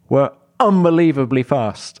were unbelievably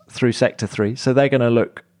fast through Sector 3. So they're going to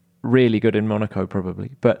look really good in Monaco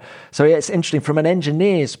probably. But so it's interesting from an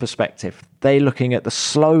engineer's perspective. They're looking at the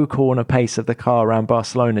slow corner pace of the car around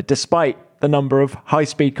Barcelona, despite the number of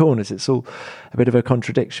high-speed corners. It's all a bit of a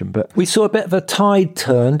contradiction. But we saw a bit of a tide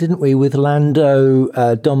turn, didn't we, with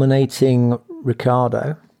Lando dominating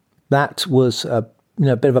Ricciardo. That was a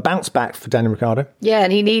bit of a bounce back for Daniel Ricciardo. Yeah,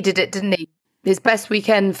 and he needed it, didn't he? His best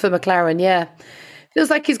weekend for McLaren, yeah. feels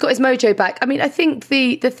like he's got his mojo back. I mean, I think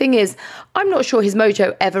the thing is, I'm not sure his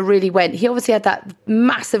mojo ever really went. He obviously had that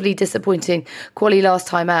massively disappointing quali last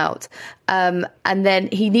time out. And then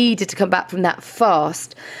he needed to come back from that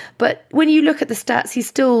fast. But when you look at the stats, he's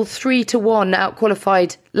still 3-1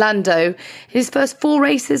 out-qualified Lando in his first 4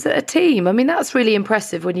 races at a team. I mean, that's really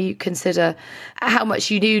impressive when you consider how much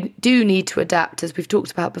you do need to adapt, as we've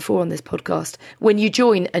talked about before on this podcast, when you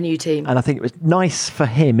join a new team. And I think it was nice for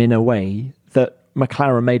him in a way that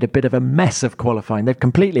McLaren made a bit of a mess of qualifying. They've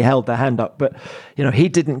completely held their hand up, but he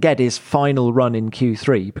didn't get his final run in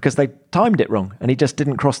Q3 because they timed it wrong and he just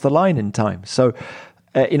didn't cross the line in time. So,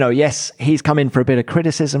 yes, he's come in for a bit of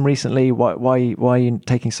criticism recently. Why are you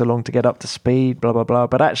taking so long to get up to speed? Blah, blah, blah.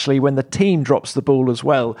 But actually, when the team drops the ball as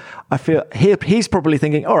well, I feel he's probably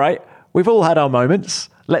thinking, all right, we've all had our moments.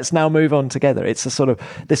 Let's now move on together. It's a sort of,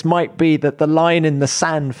 this might be the line in the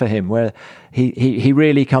sand for him where he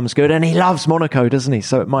really comes good, and he loves Monaco, doesn't he?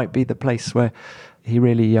 So it might be the place where he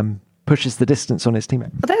really pushes the distance on his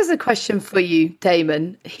teammate. Well, there's a question for you,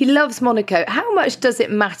 Damon. He loves Monaco. How much does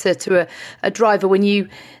it matter to a driver when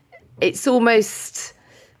it's almost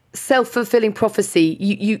self-fulfilling prophecy?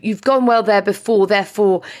 You've gone well there before,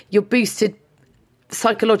 therefore you're boosted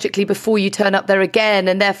psychologically before you turn up there again,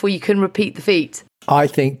 and therefore you can repeat the feat. I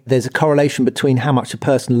think there's a correlation between how much a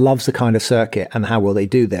person loves the kind of circuit and how well they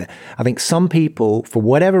do there. I think some people, for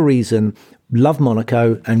whatever reason, love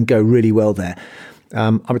Monaco and go really well there.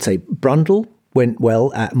 I would say Brundle went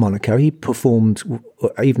well at Monaco. He performed,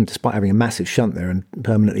 even despite having a massive shunt there and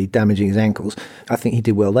permanently damaging his ankles, I think he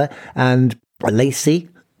did well there. And Lacey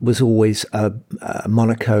was always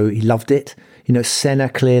Monaco. He loved it. Senna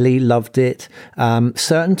clearly loved it.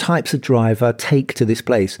 Certain types of driver take to this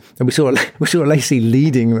place, and we saw Lacey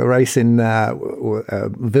leading the race in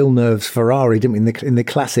Villeneuve's Ferrari, didn't we? In the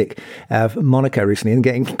classic Monaco recently, and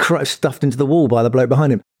getting stuffed into the wall by the bloke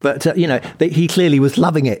behind him. But he clearly was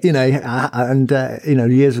loving it. And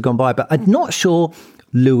years have gone by, but I'm not sure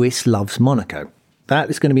Lewis loves Monaco. That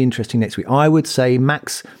is going to be interesting next week. I would say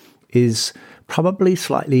Max is probably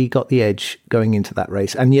slightly got the edge going into that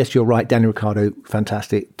race. And yes, you're right, Daniel Ricciardo,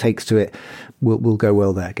 fantastic, takes to it, will go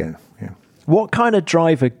well there again. Yeah. What kind of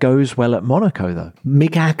driver goes well at Monaco, though?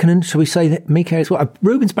 Mika Hakkinen, shall we say that Mika as well?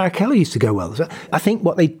 Rubens Barrichello used to go well. So I think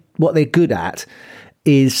what they're good at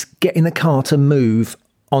is getting the car to move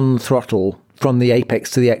on throttle from the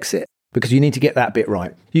apex to the exit, because you need to get that bit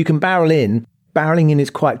right. You can barrel in. Barreling in is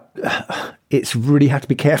quite... It's really have to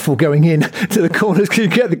be careful going in to the corners because you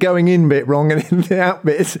get the going in bit wrong and then the out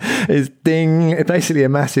bit is ding. It's basically a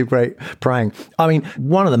massive break prang. I mean,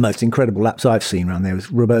 one of the most incredible laps I've seen around there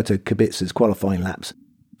was Roberto Kubica's qualifying laps.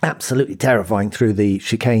 Absolutely terrifying through the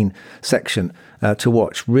chicane section to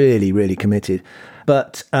watch. Really, really committed.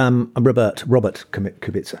 But Robert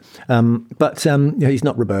Kubica. But he's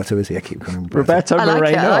not Roberto, is he? I keep calling him Roberto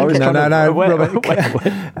Moreno. No,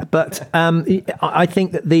 Robert. But I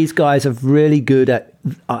think that these guys are really good at,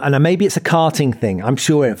 and maybe it's a karting thing. I'm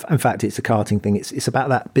sure, in fact, it's a karting thing. It's about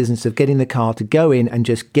that business of getting the car to go in and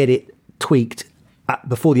just get it tweaked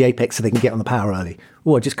before the apex so they can get on the power early.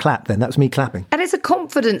 Oh, I just clapped then. That was me clapping. And it's a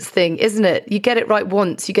confidence thing, isn't it? You get it right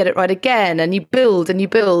once, you get it right again, and you build and you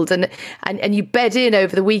build and you bed in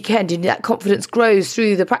over the weekend, and that confidence grows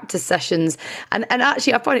through the practice sessions. And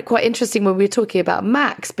actually, I find it quite interesting when we were talking about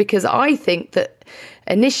Max, because I think that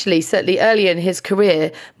initially, certainly earlier in his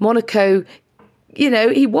career, Monaco,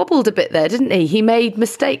 he wobbled a bit there, didn't he? He made a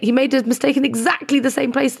mistake in exactly the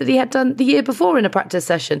same place that he had done the year before in a practice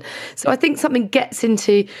session. So I think something gets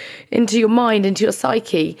into your mind, into your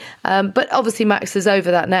psyche. But obviously Max is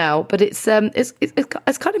over that now. But it's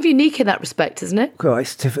kind of unique in that respect, isn't it? Well,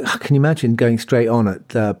 can you imagine going straight on at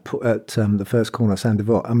the first corner of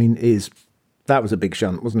Saint-Devote? I mean, that was a big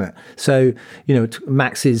shunt, wasn't it? So,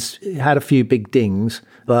 Max has had a few big dings,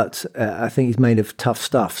 but I think he's made of tough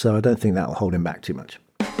stuff, so I don't think that'll hold him back too much.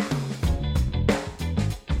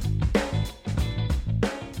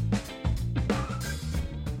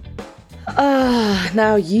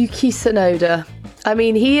 Now Yuki Tsunoda. I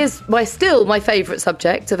mean, he is still my favourite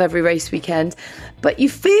subject of every race weekend, but you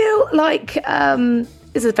feel like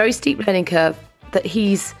it's a very steep learning curve that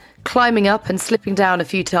he's climbing up and slipping down a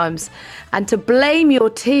few times, and to blame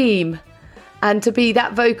your team and to be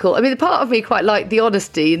that vocal. I mean, the part of me quite liked the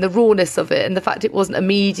honesty and the rawness of it and the fact it wasn't a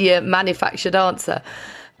media manufactured answer.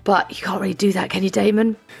 But you can't really do that, can you,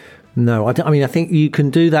 Damon? No, I think you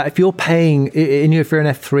can do that if you're paying. If you're an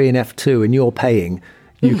F3 and F2 and you're paying,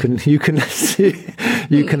 you can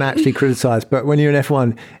actually criticise. But when you're an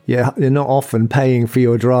F1, you're not often paying for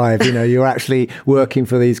your drive. You're actually working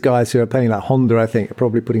for these guys who are paying, like Honda, I think, are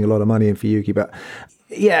probably putting a lot of money in for Yuki. But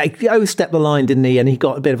Yeah, he overstepped the line, didn't he? And he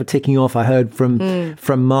got a bit of a ticking off. I heard from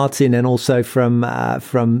Martin and also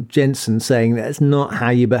from Jensen saying that it's not how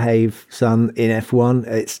you behave, son, in F1.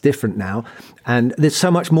 It's different now, and there's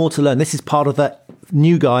so much more to learn. This is part of the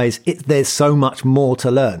new guys. There's so much more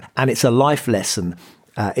to learn, and it's a life lesson.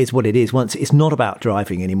 Is what it is. Once it's not about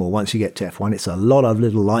driving anymore. Once you get to F1, it's a lot of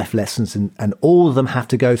little life lessons, and all of them have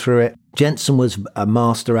to go through it. Jensen was a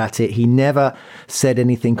master at it. He never said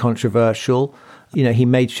anything controversial. You know, he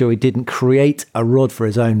made sure he didn't create a rod for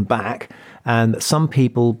his own back. And some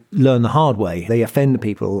people learn the hard way. They offend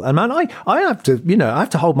people. And man, I have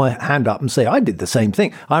to hold my hand up and say I did the same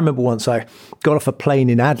thing. I remember once I got off a plane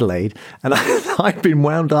in Adelaide and I'd been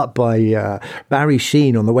wound up by Barry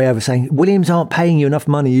Sheen on the way over saying, Williams aren't paying you enough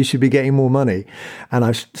money. You should be getting more money. And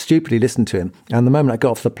I stupidly listened to him. And the moment I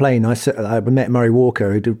got off the plane, I met Murray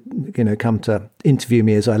Walker, who'd come to interview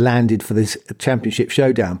me as I landed for this championship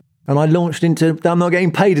showdown. And I launched into, I'm not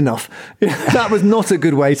getting paid enough. That was not a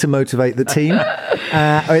good way to motivate the team.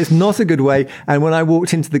 It's not a good way. And when I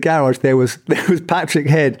walked into the garage, there was Patrick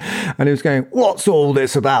Head, and he was going, what's all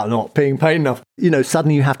this about not being paid enough? You know,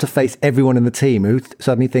 suddenly you have to face everyone in the team who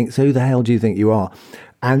suddenly thinks, who the hell do you think you are?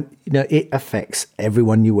 And, you know, it affects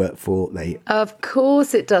everyone you work for. Of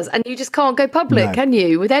course it does. And you just can't go public, can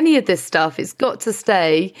you? With any of this stuff, it's got to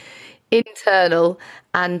stay internal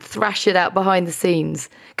and thrash it out behind the scenes,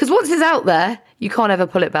 because once it's out there you can't ever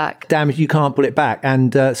pull it back. Damn it, you can't pull it back.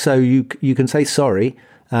 And so you can say sorry,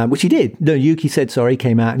 which he did. No, Yuki said sorry,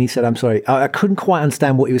 came out and he said I'm sorry. I couldn't quite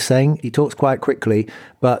understand what he was saying. He talks quite quickly,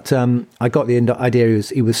 but I got the idea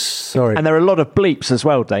he was sorry. And there are a lot of bleeps as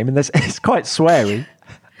well, Damon. It's quite sweary.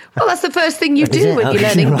 Well, that's the first thing you do when you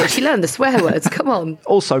learn English. You learn the swear words. Come on.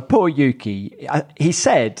 Also, poor Yuki. He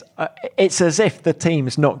said, it's as if the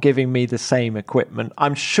team's not giving me the same equipment.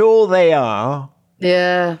 I'm sure they are.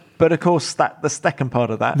 Yeah. But of course, the second part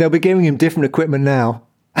of that. They'll be giving him different equipment now.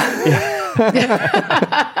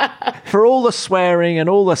 For all the swearing and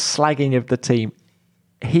all the slagging of the team,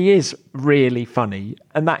 he is really funny.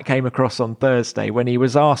 And that came across on Thursday when he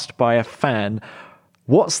was asked by a fan,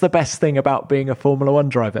 what's the best thing about being a Formula One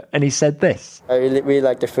driver? And he said this. I really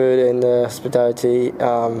like the food and the hospitality.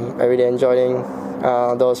 I really enjoying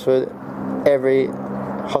those food. Every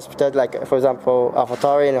hospitality, like for example,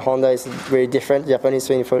 AlphaTauri and Honda is really different. Japanese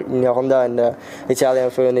food in Honda and Italian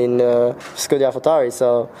food in Scuderia AlphaTauri.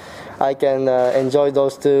 So I can enjoy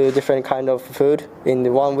those two different kind of food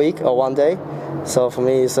in 1 week or 1 day. So for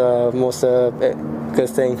me, it's most good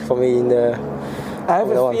thing for me in the. I have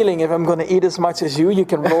a feeling if I'm going to eat as much as you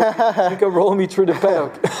can roll me through the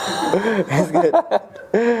paddock. That's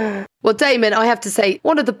good. Well, Damon, I have to say,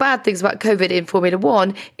 one of the bad things about COVID in Formula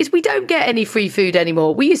One is we don't get any free food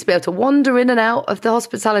anymore. We used to be able to wander in and out of the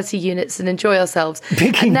hospitality units and enjoy ourselves.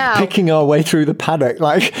 Picking our way through the paddock,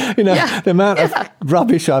 the amount of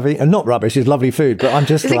rubbish I've eaten. And not rubbish, it's lovely food, but I'm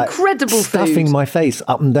just incredible stuffing food. My face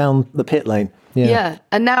up and down the pit lane. Yeah.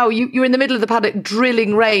 And now you're in the middle of the paddock,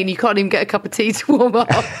 drilling rain. You can't even get a cup of tea to warm up.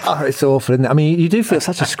 Oh, it's awful, isn't it? I mean, you do feel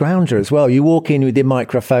such a scrounger as well. You walk in with your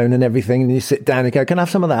microphone and everything, and you sit down and go, can I have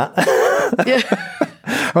some of that?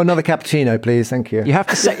 Oh, another cappuccino, please. Thank you. You have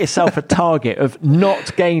to set yourself a target of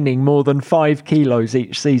not gaining more than 5 kilos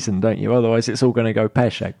each season, don't you? Otherwise, it's all going to go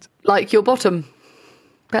pear-shaped. Like your bottom,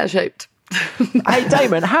 pear-shaped. Hey,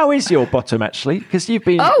 Damon, how is your bottom, actually? Because you've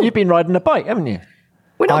been riding a bike, haven't you?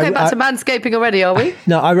 We're not going back to manscaping already, are we?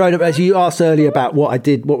 No, I wrote, as you asked earlier about what I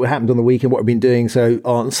did, what happened on the weekend, what I've been doing. So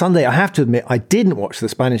on Sunday, I have to admit, I didn't watch the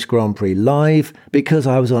Spanish Grand Prix live because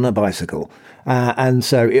I was on a bicycle. And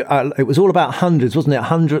so it was all about hundreds, wasn't it?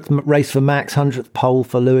 100th race for Max, 100th pole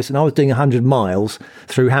for Lewis. And I was doing 100 miles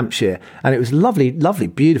through Hampshire. And it was lovely, lovely,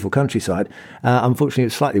 beautiful countryside. Unfortunately, it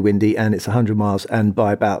was slightly windy and it's 100 miles. And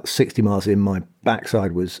by about 60 miles in, my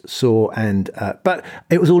backside was sore. But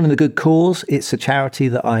it was all in a good cause. It's a charity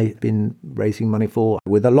that I've been raising money for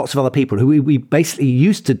with lots of other people who we basically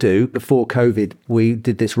used to do before COVID. We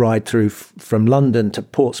did this ride through from London to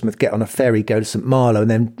Portsmouth, get on a ferry, go to St. Malo,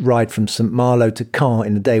 and then ride from St. Malo to Caen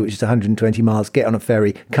in a day, which is 120 miles, get on a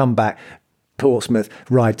ferry, come back, Portsmouth,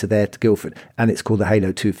 ride to Guildford. And it's called the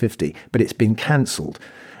Halo 250, but it's been cancelled.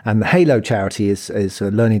 And the Halo charity is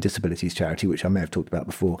a learning disabilities charity, which I may have talked about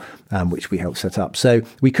before, which we helped set up. So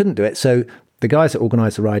we couldn't do it. So the guys that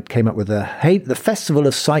organised the ride came up with the Festival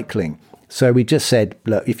of Cycling. So we just said,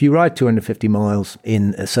 look, if you ride 250 miles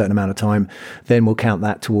in a certain amount of time, then we'll count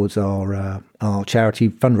that towards our charity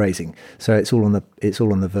fundraising. So it's all on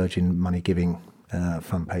the Virgin Money Giving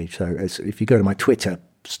fund page. So if you go to my Twitter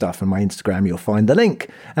stuff and my Instagram, you'll find the link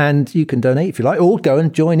and you can donate if you like, or go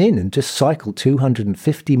and join in and just cycle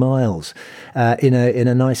 250 miles in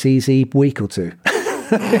a nice easy week or two.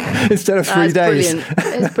 instead of 3 days. Brilliant.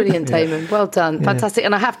 It's brilliant, Damon. Well done. Fantastic.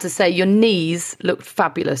 And I have to say, your knees looked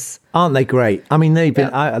fabulous. Aren't they great? I mean, they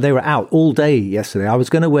were out all day yesterday. I was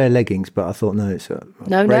going to wear leggings, but I thought, no, it's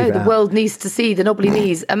the world needs to see the knobbly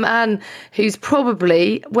knees. A man who's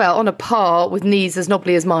probably, on a par with knees as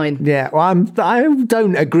knobbly as mine. Yeah, well, I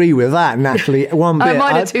don't agree with that, naturally, one bit.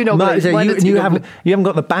 Mine are too knobbly. You haven't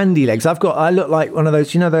got the bandy legs. I look like one of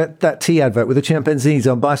those, that tea advert with the chimpanzees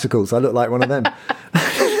on bicycles. I look like one of them.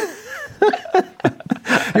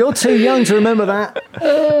 You're too young to remember that.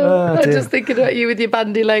 I'm just thinking about you with your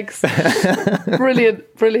bandy legs. Brilliant.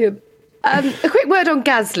 A quick word on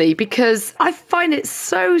Gasly, because I find it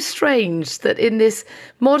so strange that in this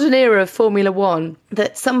modern era of Formula One,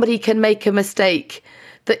 that somebody can make a mistake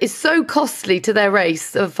that is so costly to their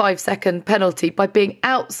race, a 5-second penalty, by being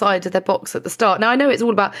outside of their box at the start. Now, I know it's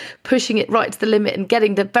all about pushing it right to the limit and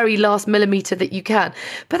getting the very last millimetre that you can,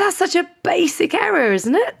 but that's such a basic error,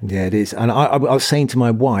 isn't it? Yeah, it is. And I was saying to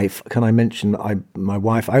my wife, can I mention my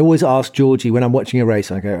wife? I always ask Georgie when I'm watching a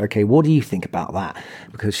race, I go, okay, what do you think about that?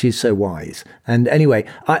 Because she's so wise. And anyway,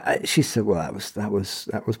 she said, well, that was,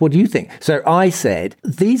 what do you think? So I said,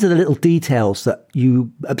 these are the little details that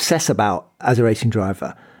you obsess about as a racing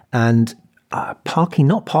driver. And not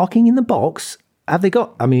parking in the box. Have they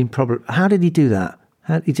got, probably, how did he do that?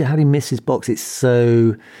 How did he miss his box? It's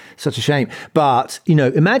such a shame. But,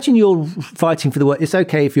 imagine you're fighting for the world. It's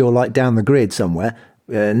okay if you're like down the grid somewhere,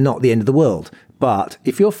 not the end of the world. But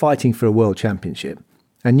if you're fighting for a world championship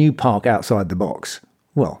and you park outside the box,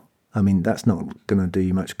 that's not going to do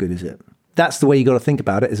you much good, is it? That's the way you got to think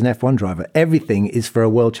about it as an F1 driver. Everything is for a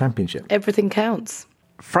world championship. Everything counts.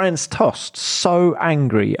 Franz Tost so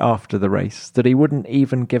angry after the race that he wouldn't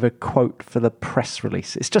even give a quote for the press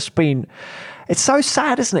release. It's so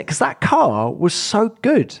sad, isn't it? Because that car was so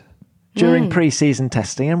good during pre-season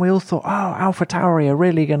testing, and we all thought, AlphaTauri are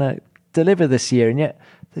really going to deliver this year, and yet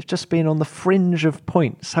they've just been on the fringe of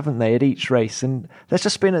points, haven't they, at each race? And there's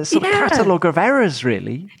just been a sort of catalogue of errors,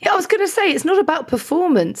 really. Yeah, I was going to say, it's not about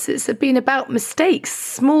performance. It's been about mistakes,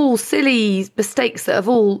 small, silly mistakes that have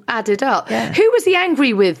all added up. Yeah. Who was he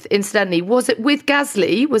angry with, incidentally? Was it with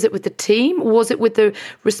Gasly? Was it with the team? Or was it with the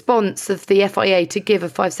response of the FIA to give a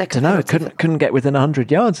 5-second penalty? Couldn't get within 100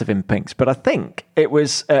 yards of him, Pinks. But I think it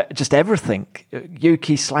was just everything.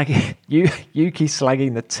 Yuki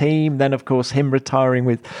slagging the team. Then, of course, him retiring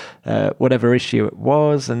with whatever issue it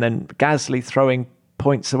was, and then Gasly throwing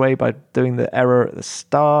points away by doing the error at the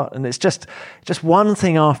start, and it's just one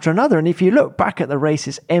thing after another. And if you look back at the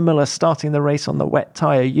races, Imola starting the race on the wet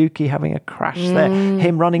tyre, Yuki having a crash there,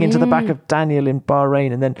 him running into the back of Daniel in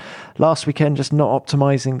Bahrain, and then last weekend just not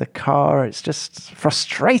optimising the car. It's just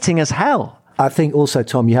frustrating as hell. I think also,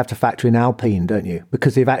 Tom, you have to factor in Alpine, don't you?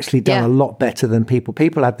 Because they've actually done a lot better than people.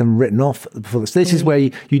 People had them written off before this. This is where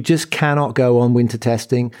you just cannot go on winter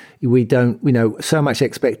testing. We don't, so much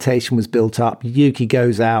expectation was built up. Yuki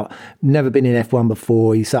goes out, never been in F1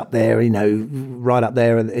 before. He's up there, right up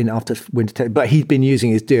there after winter testing. But he's been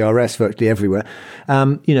using his DRS virtually everywhere.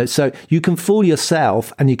 So you can fool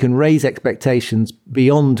yourself and you can raise expectations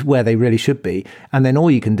beyond where they really should be. And then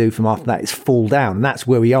all you can do from after that is fall down. And that's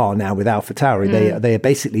where we are now with AlphaTauri. They are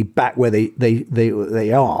basically back where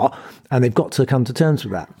they are, and they've got to come to terms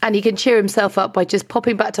with that. And he can cheer himself up by just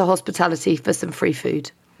popping back to hospitality for some free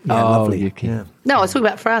food. Yeah, lovely. Yuki. Yeah. No, I was talking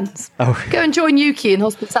about Franz. Go and join Yuki in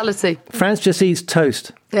hospitality. Franz just eats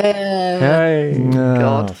toast. Hey.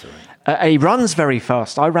 God. He runs very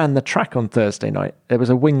fast. I ran the track on Thursday night. There was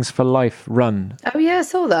a Wings for Life run. Oh yeah, I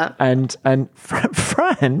saw that. And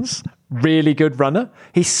Franz, really good runner.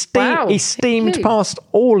 He steamed past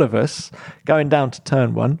all of us going down to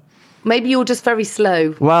turn 1. Maybe you're just very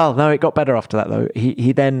slow. Well, no, it got better after that though.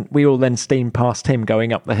 We all then steamed past him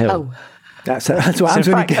going up the hill. Oh. That's what happens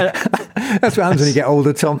when you get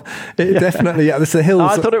older, Tom. Definitely, that's the hills.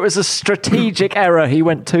 I thought it was a strategic error. He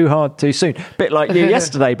went too hard too soon. Bit like you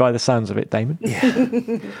yesterday, by the sounds of it, Damon. Yeah.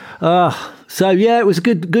 It was a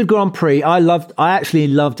good Grand Prix. I actually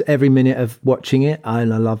loved every minute of watching it. I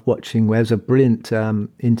loved watching. There was a brilliant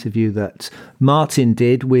interview that Martin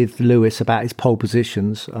did with Lewis about his pole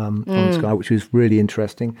positions on Sky, which was really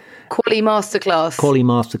interesting. Quali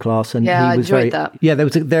masterclass, and he was enjoyed that. Yeah,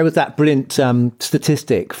 there was that brilliant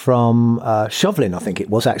statistic from Chauvelin, I think it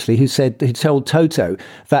was actually, who told Toto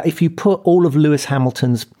that if you put all of Lewis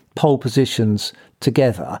Hamilton's pole positions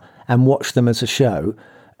together and watch them as a show,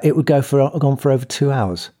 it would go on for over 2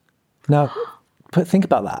 hours. Now, think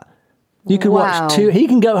about that. You could watch he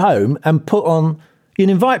can go home and put on, you'd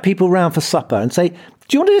invite people round for supper and say,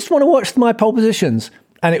 do you just want to watch my pole positions?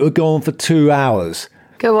 And it would go on for 2 hours.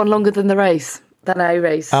 Go on longer than the race, than a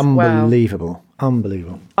race. Unbelievable. Wow.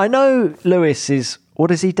 Unbelievable. I know Lewis is, what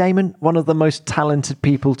is he, Damon? One of the most talented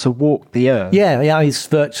people to walk the earth. Yeah, he's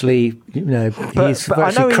virtually, he's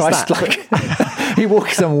virtually Christ-like. He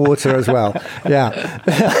walks on water as well. Yeah.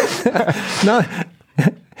 No,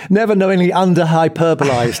 never knowingly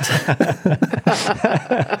under-hyperbolized.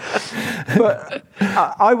 But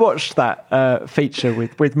I watched that feature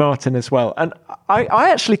with Martin as well. And I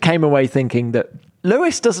actually came away thinking that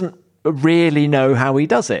Lewis doesn't really know how he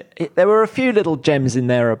does it. There were a few little gems in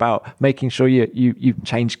there about making sure you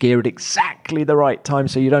change gear at exactly the right time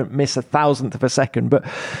so you don't miss 1,000th of a second. But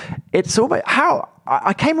it's almost how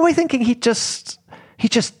I came away thinking he just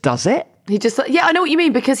does it. He just, I know what you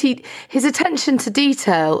mean, because his attention to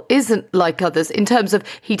detail isn't like others in terms of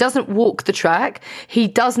he doesn't walk the track, he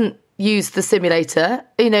doesn't use the simulator.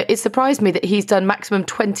 It surprised me that he's done maximum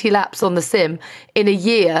 20 laps on the sim in a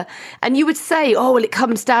year. And you would say, oh, well, it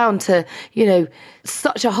comes down to,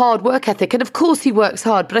 such a hard work ethic. And of course he works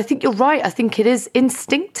hard, but I think you're right. I think it is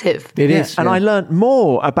instinctive. It is. And I learned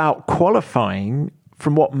more about qualifying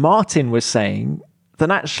from what Martin was saying than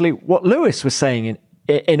actually what Lewis was saying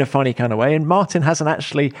in a funny kind of way. And Martin hasn't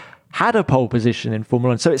actually had a pole position in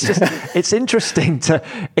Formula One. So it's just, it's interesting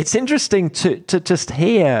to just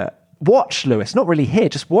watch Lewis, not really hear,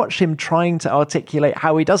 just watch him trying to articulate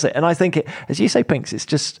how he does it. And I think it, as you say, Pinks, it's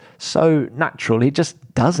just so natural. He just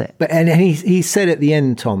does it. And he said at the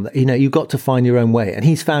end, Tom, that, you've got to find your own way. And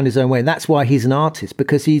he's found his own way. And that's why he's an artist,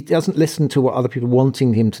 because he doesn't listen to what other people are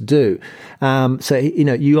wanting him to do. So,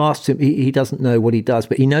 you asked him, he doesn't know what he does,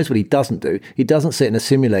 but he knows what he doesn't do. He doesn't sit in a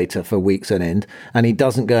simulator for weeks on end, and he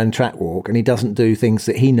doesn't go and track walk, and he doesn't do things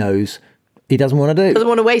that he knows he doesn't want to do. Doesn't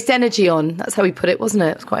want to waste energy on. That's how he put it, wasn't it?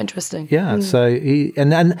 It was quite interesting. Yeah. So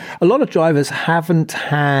and a lot of drivers haven't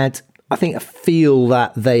had, I think, a feel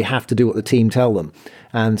that they have to do what the team tell them,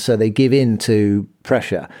 and so they give in to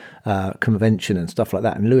pressure, convention, and stuff like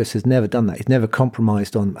that. And Lewis has never done that. He's never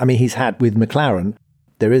compromised on. I mean, he's had with McLaren.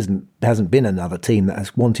 There hasn't been another team that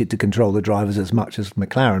has wanted to control the drivers as much as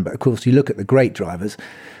McLaren. But of course, you look at the great drivers;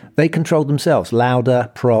 they controlled themselves.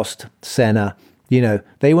 Lauda, Prost, Senna.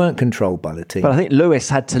 They weren't controlled by the team. But I think Lewis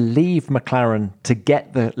had to leave McLaren to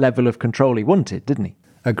get the level of control he wanted, didn't he?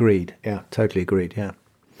 Agreed. Yeah, totally agreed. Yeah.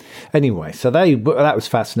 Anyway, so that was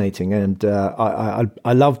fascinating, and I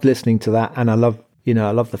loved listening to that, and I love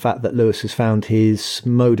the fact that Lewis has found his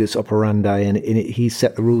modus operandi, and he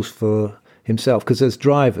set the rules for himself. Because as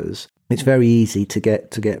drivers, it's very easy to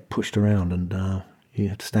get pushed around, and you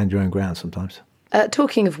have to stand your own ground sometimes.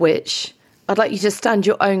 Talking of which, I'd like you to stand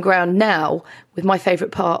your own ground now with my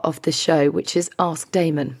favourite part of the show, which is Ask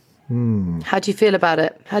Damon. How do you feel about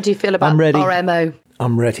it? How do you feel about our MO?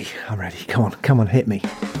 I'm ready. Come on, hit me.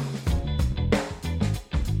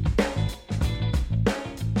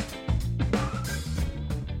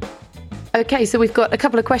 Okay, so we've got a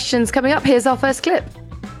couple of questions coming up. Here's our first clip.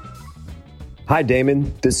 Hi,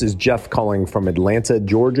 Damon. This is Jeff calling from Atlanta,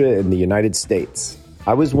 Georgia in the United States.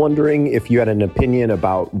 I was wondering if you had an opinion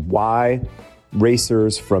about why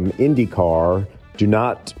racers from IndyCar do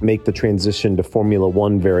not make the transition to Formula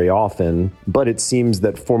One very often, but it seems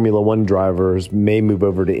that Formula One drivers may move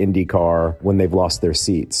over to IndyCar when they've lost their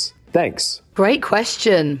seats. Thanks. Great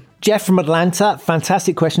question. Jeff from Atlanta,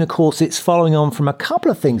 fantastic question. Of course, it's following on from a couple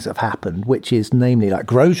of things that have happened, which is namely like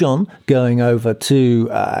Grosjean going over to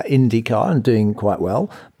IndyCar and doing quite well,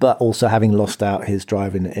 but also having lost out his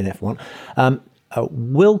drive in F1.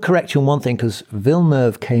 Will correct you on one thing, because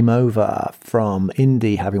Villeneuve came over from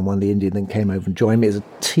Indy, having won the Indy, and then came over and joined me as a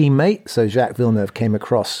teammate. So Jacques Villeneuve came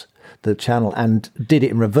across the channel and did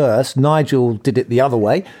it in reverse. Nigel did it the other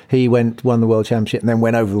way. He won the World Championship and then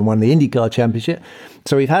went over and won the IndyCar Championship.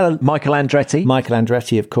 So we've had Michael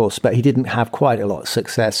Andretti, of course, but he didn't have quite a lot of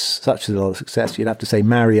success, You'd have to say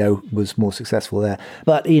Mario was more successful there.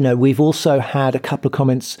 But, we've also had a couple of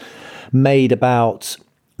comments made about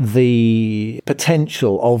the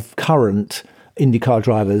potential of current IndyCar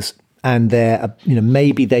drivers and their,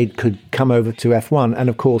 maybe they could come over to F1. And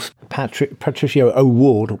of course, Patricio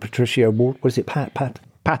O'Ward, what is it?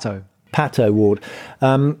 Pato O'Ward.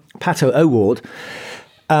 Pato O'Ward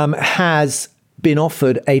has been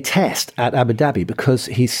offered a test at Abu Dhabi because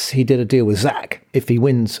he did a deal with Zach. If he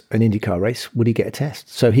wins an IndyCar race, would he get a test?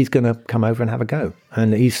 So he's going to come over and have a go.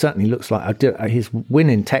 And he certainly looks like his win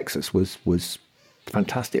in Texas was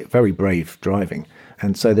fantastic, very brave driving.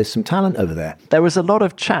 And so there's some talent over there. There was a lot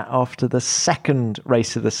of chat after the second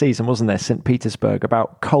race of the season, wasn't there, St. Petersburg,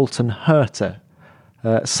 about Colton Herta,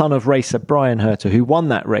 son of racer Brian Herta, who won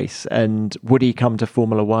that race. And would he come to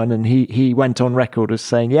Formula One? And he went on record as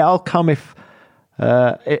saying, yeah, I'll come if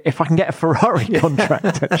I can get a Ferrari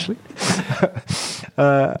contract, actually.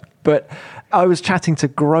 But I was chatting to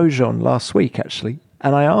Grosjean last week, actually,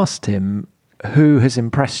 and I asked him, who has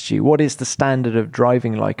impressed you? What is the standard of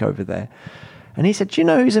driving like over there? And he said, do you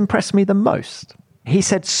know who's impressed me the most? He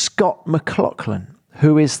said Scott McLaughlin,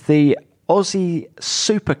 who is the Aussie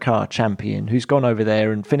supercar champion who's gone over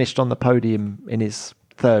there and finished on the podium in his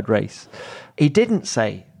third race. He didn't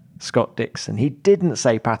say Scott Dixon. He didn't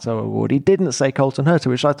say Pato O'Ward. He didn't say Colton Herta,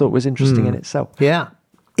 which I thought was interesting in itself. Yeah.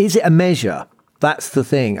 Is it a measure? That's the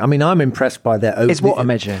thing. I mean, I'm impressed by their... It's what a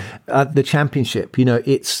measure? The championship. You know,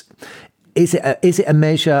 is it a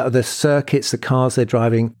measure of the circuits, the cars they're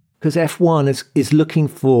driving? Because F1 is looking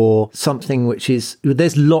for something which is...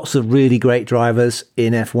 There's lots of really great drivers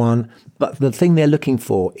in F1, but the thing they're looking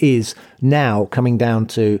for is now coming down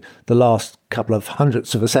to the last couple of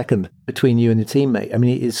hundredths of a second between you and your teammate. I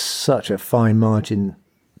mean, it is such a fine margin,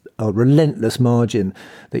 a relentless margin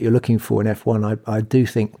that you're looking for in F1. I do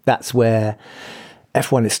think that's where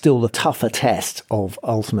F1 is still the tougher test of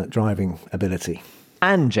ultimate driving ability.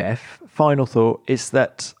 And Jeff, final thought is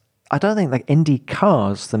that I don't think the Indy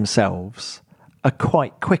cars themselves are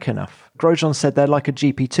quite quick enough. Grosjean said they're like a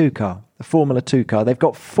GP2 car, a Formula 2 car. They've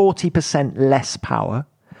got 40% less power.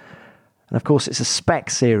 And of course, it's a spec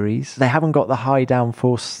series. They haven't got the high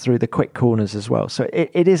downforce through the quick corners as well. So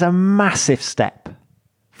it is a massive step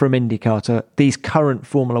from IndyCar to these current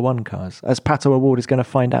Formula 1 cars, as Pato O'Ward is going to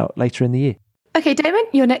find out later in the year. Okay, Damon,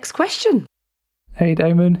 your next question. Hey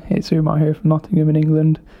Damon, it's Umar here from Nottingham in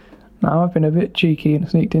England. Now, I've been a bit cheeky and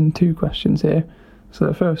sneaked in 2 questions here. So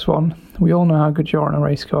the first one, we all know how good you are in a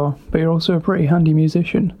race car, but you're also a pretty handy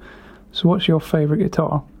musician. So what's your favourite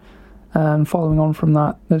guitar? And following on from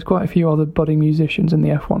that, there's quite a few other budding musicians in the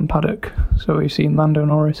F1 paddock. So we've seen Lando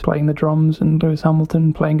Norris playing the drums and Lewis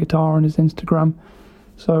Hamilton playing guitar on his Instagram.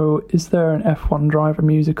 So is there an F1 driver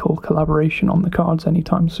musical collaboration on the cards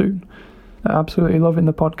anytime soon? Absolutely loving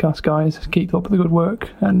the podcast, guys. Keep up the good work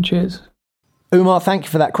and cheers. Umar, thank you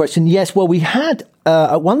for that question. Yes, well, we had,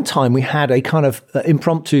 at one time, we had a kind of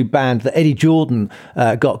impromptu band that Eddie Jordan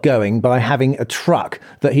got going by having a truck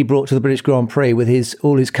that he brought to the British Grand Prix with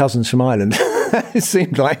all his cousins from Ireland. It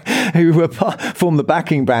seemed like who formed the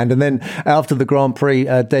backing band. And then after the Grand Prix,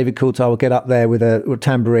 David Coulthard would get up there with a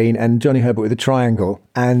tambourine and Johnny Herbert with a triangle.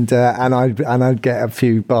 And I'd get a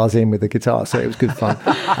few bars in with the guitar. So it was good fun.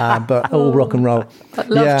 But all rock and roll. I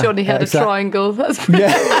love Johnny had a triangle. That's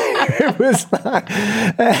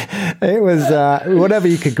it was whatever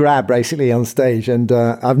you could grab basically on stage. And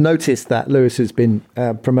I've noticed that Lewis has been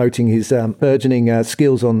promoting his burgeoning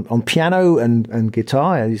skills on piano and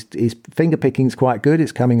guitar. His finger picking is quite good.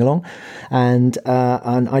 It's coming along. And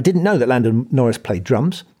I didn't know that Lando Norris played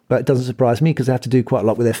drums. But it doesn't surprise me because they have to do quite a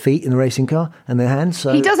lot with their feet in the racing car and their hands.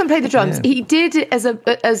 So he doesn't play the drums. Yeah. He did it as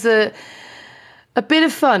a bit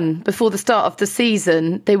of fun before the start of the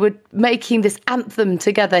season. They were making this anthem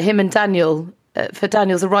together, him and Daniel, for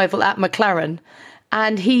Daniel's arrival at McLaren.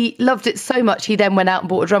 And he loved it so much, he then went out and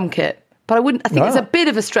bought a drum kit. But I think it's a bit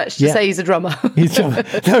of a stretch to say he's a drummer.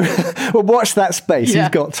 Well, watch that space. Yeah.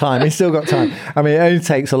 He's got time. He's still got time. I mean, it only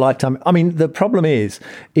takes a lifetime. I mean, the problem is,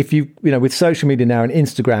 if you with social media now and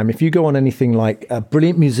Instagram, if you go on anything like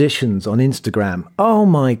brilliant musicians on Instagram, oh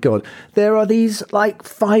my God, there are these like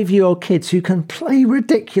 5-year-old kids who can play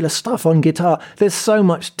ridiculous stuff on guitar. There's so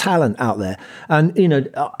much talent out there. And,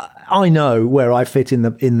 I know where I fit in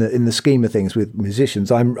the scheme of things with musicians.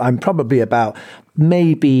 I'm probably about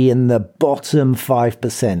maybe in the bottom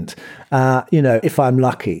 5%. If I'm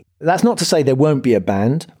lucky. That's not to say there won't be a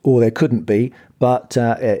band or there couldn't be, but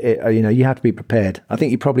you have to be prepared. I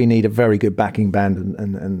think you probably need a very good backing band,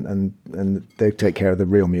 and they take care of the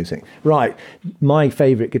real music. Right, my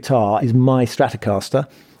favourite guitar is my Stratocaster,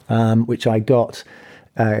 which I got.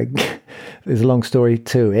 There's a long story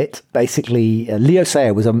to it. Basically, Leo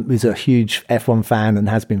Sayer was a huge F1 fan and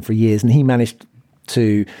has been for years, and he managed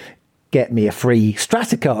to get me a free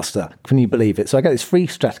Stratocaster. Can you believe it? So I got this free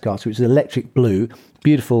Stratocaster, which is electric blue,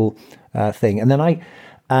 beautiful thing. And then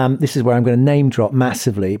this is where I'm going to name drop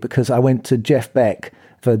massively, because I went to Jeff Beck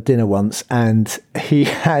for dinner once and he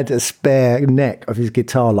had a spare neck of his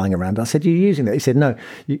guitar lying around. I said, "You're using that?" He said, "No."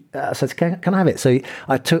 I said, can I have it? So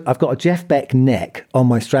I've got a Jeff Beck neck on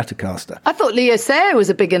my Stratocaster. I thought Leo Sayer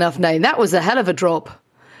was a big enough name. That was a hell of a drop.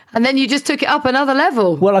 And then you just took it up another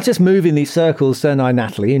level. Well, I just move in these circles, don't I,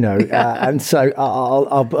 Natalie? And so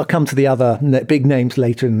I'll come to the other big names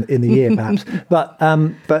later in the year, perhaps.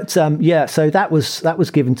 So that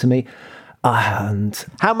was given to me. And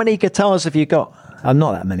how many guitars have you got?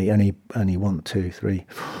 Not that many. Only 1, 2, 3,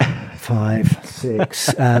 5,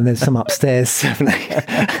 6, and then some upstairs, 7, 8.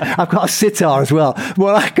 I've got a sitar as well.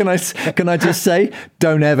 Well, can I just say,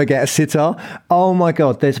 don't ever get a sitar. Oh my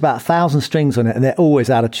God, there's about 1,000 strings on it, and they're always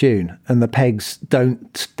out of tune, and the pegs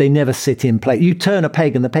they never sit in place. You turn a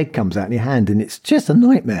peg, and the peg comes out in your hand, and it's just a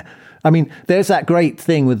nightmare. I mean, there's that great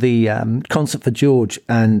thing with the Concert for George,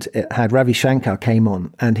 and it had Ravi Shankar came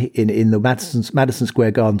on, and in the Madison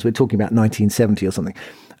Square Gardens, we're talking about 1970 or something,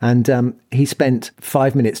 and he spent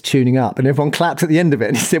 5 minutes tuning up, and everyone clapped at the end of it,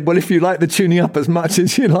 and he said, well, if you like the tuning up as much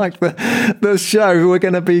as you like the show, we're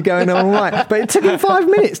going to be going all right. But it took him 5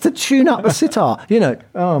 minutes to tune up a sitar.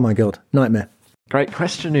 Oh my God, nightmare. Great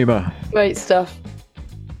question, Uma. Great stuff.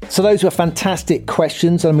 So those were fantastic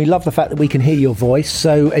questions, and we love the fact that we can hear your voice.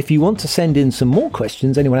 So if you want to send in some more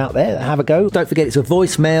questions, anyone out there, have a go. Don't forget, it's a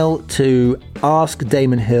voicemail to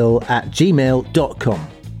askdamonhill@gmail.com.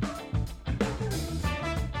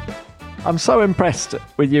 I'm so impressed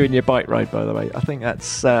with you and your bike ride, by the way. I think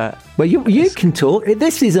that's... Well, you can talk.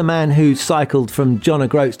 This is a man who cycled from John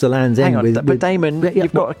O'Groats to Land's End. Hang on, but Damon,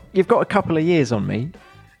 you've got a couple of years on me.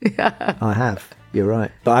 I have. You're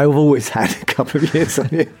right. But I've always had a couple of years on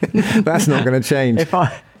you. That's not going to change.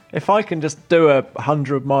 If I can just do a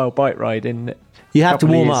 100-mile bike ride in you have to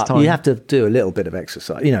warm up. Time. You have to do a little bit of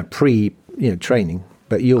exercise, training.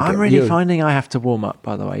 But I'm really finding I have to warm up,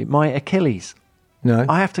 by the way. My Achilles. No.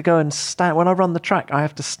 I have to go and stand. When I run the track, I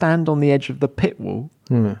have to stand on the edge of the pit wall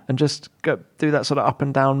and just do that sort of up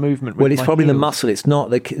and down movement. With it's probably heels. The muscle. It's not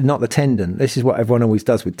the tendon. This is what everyone always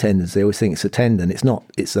does with tendons. They always think it's a tendon. It's not.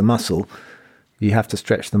 It's a muscle. You have to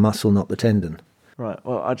stretch the muscle, not the tendon. Right.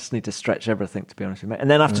 Well, I just need to stretch everything, to be honest with you, mate. And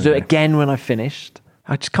then I have to do it again when I've finished.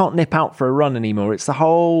 I just can't nip out for a run anymore. It's the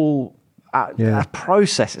whole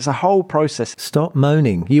process. It's a whole process. Stop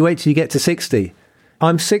moaning. You wait till you get to 60.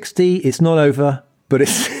 I'm 60. It's not over, but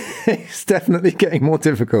it's definitely getting more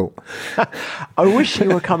difficult. I wish you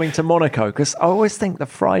were coming to Monaco, because I always think the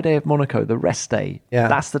Friday of Monaco, the rest day,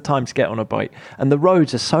 that's the time to get on a bike. And the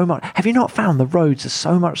roads are so much... Have you not found the roads are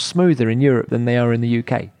so much smoother in Europe than they are in the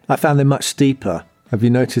UK? I found them much steeper. Have you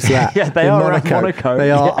noticed that? Yeah, they are in Monaco.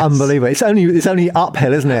 They are unbelievable. It's only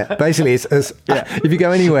uphill, isn't it? Basically, if you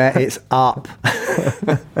go anywhere, it's up.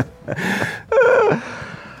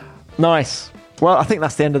 Nice. Well, I think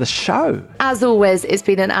that's the end of the show. As always, it's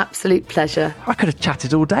been an absolute pleasure. I could have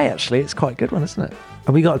chatted all day, actually. It's quite a good one, isn't it?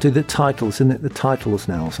 Have we got to do the titles, isn't it? The titles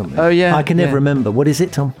now or something? Oh, yeah. I can never remember. What is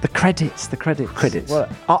it, Tom? The credits. Well,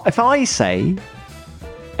 if I say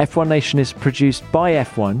F1 Nation is produced by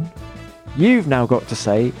F1, you've now got to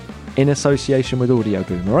say in association with Audio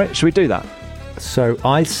Boom, all right? Should we do that? So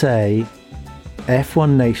I say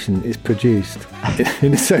F1 Nation is produced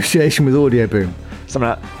in association with Audio Boom. Something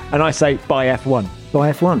like that. And I say by F1.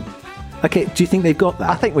 By F1. Okay, do you think they've got that?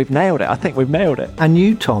 I think we've nailed it. And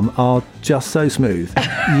you, Tom, are just so smooth.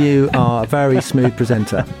 You are a very smooth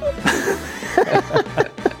presenter.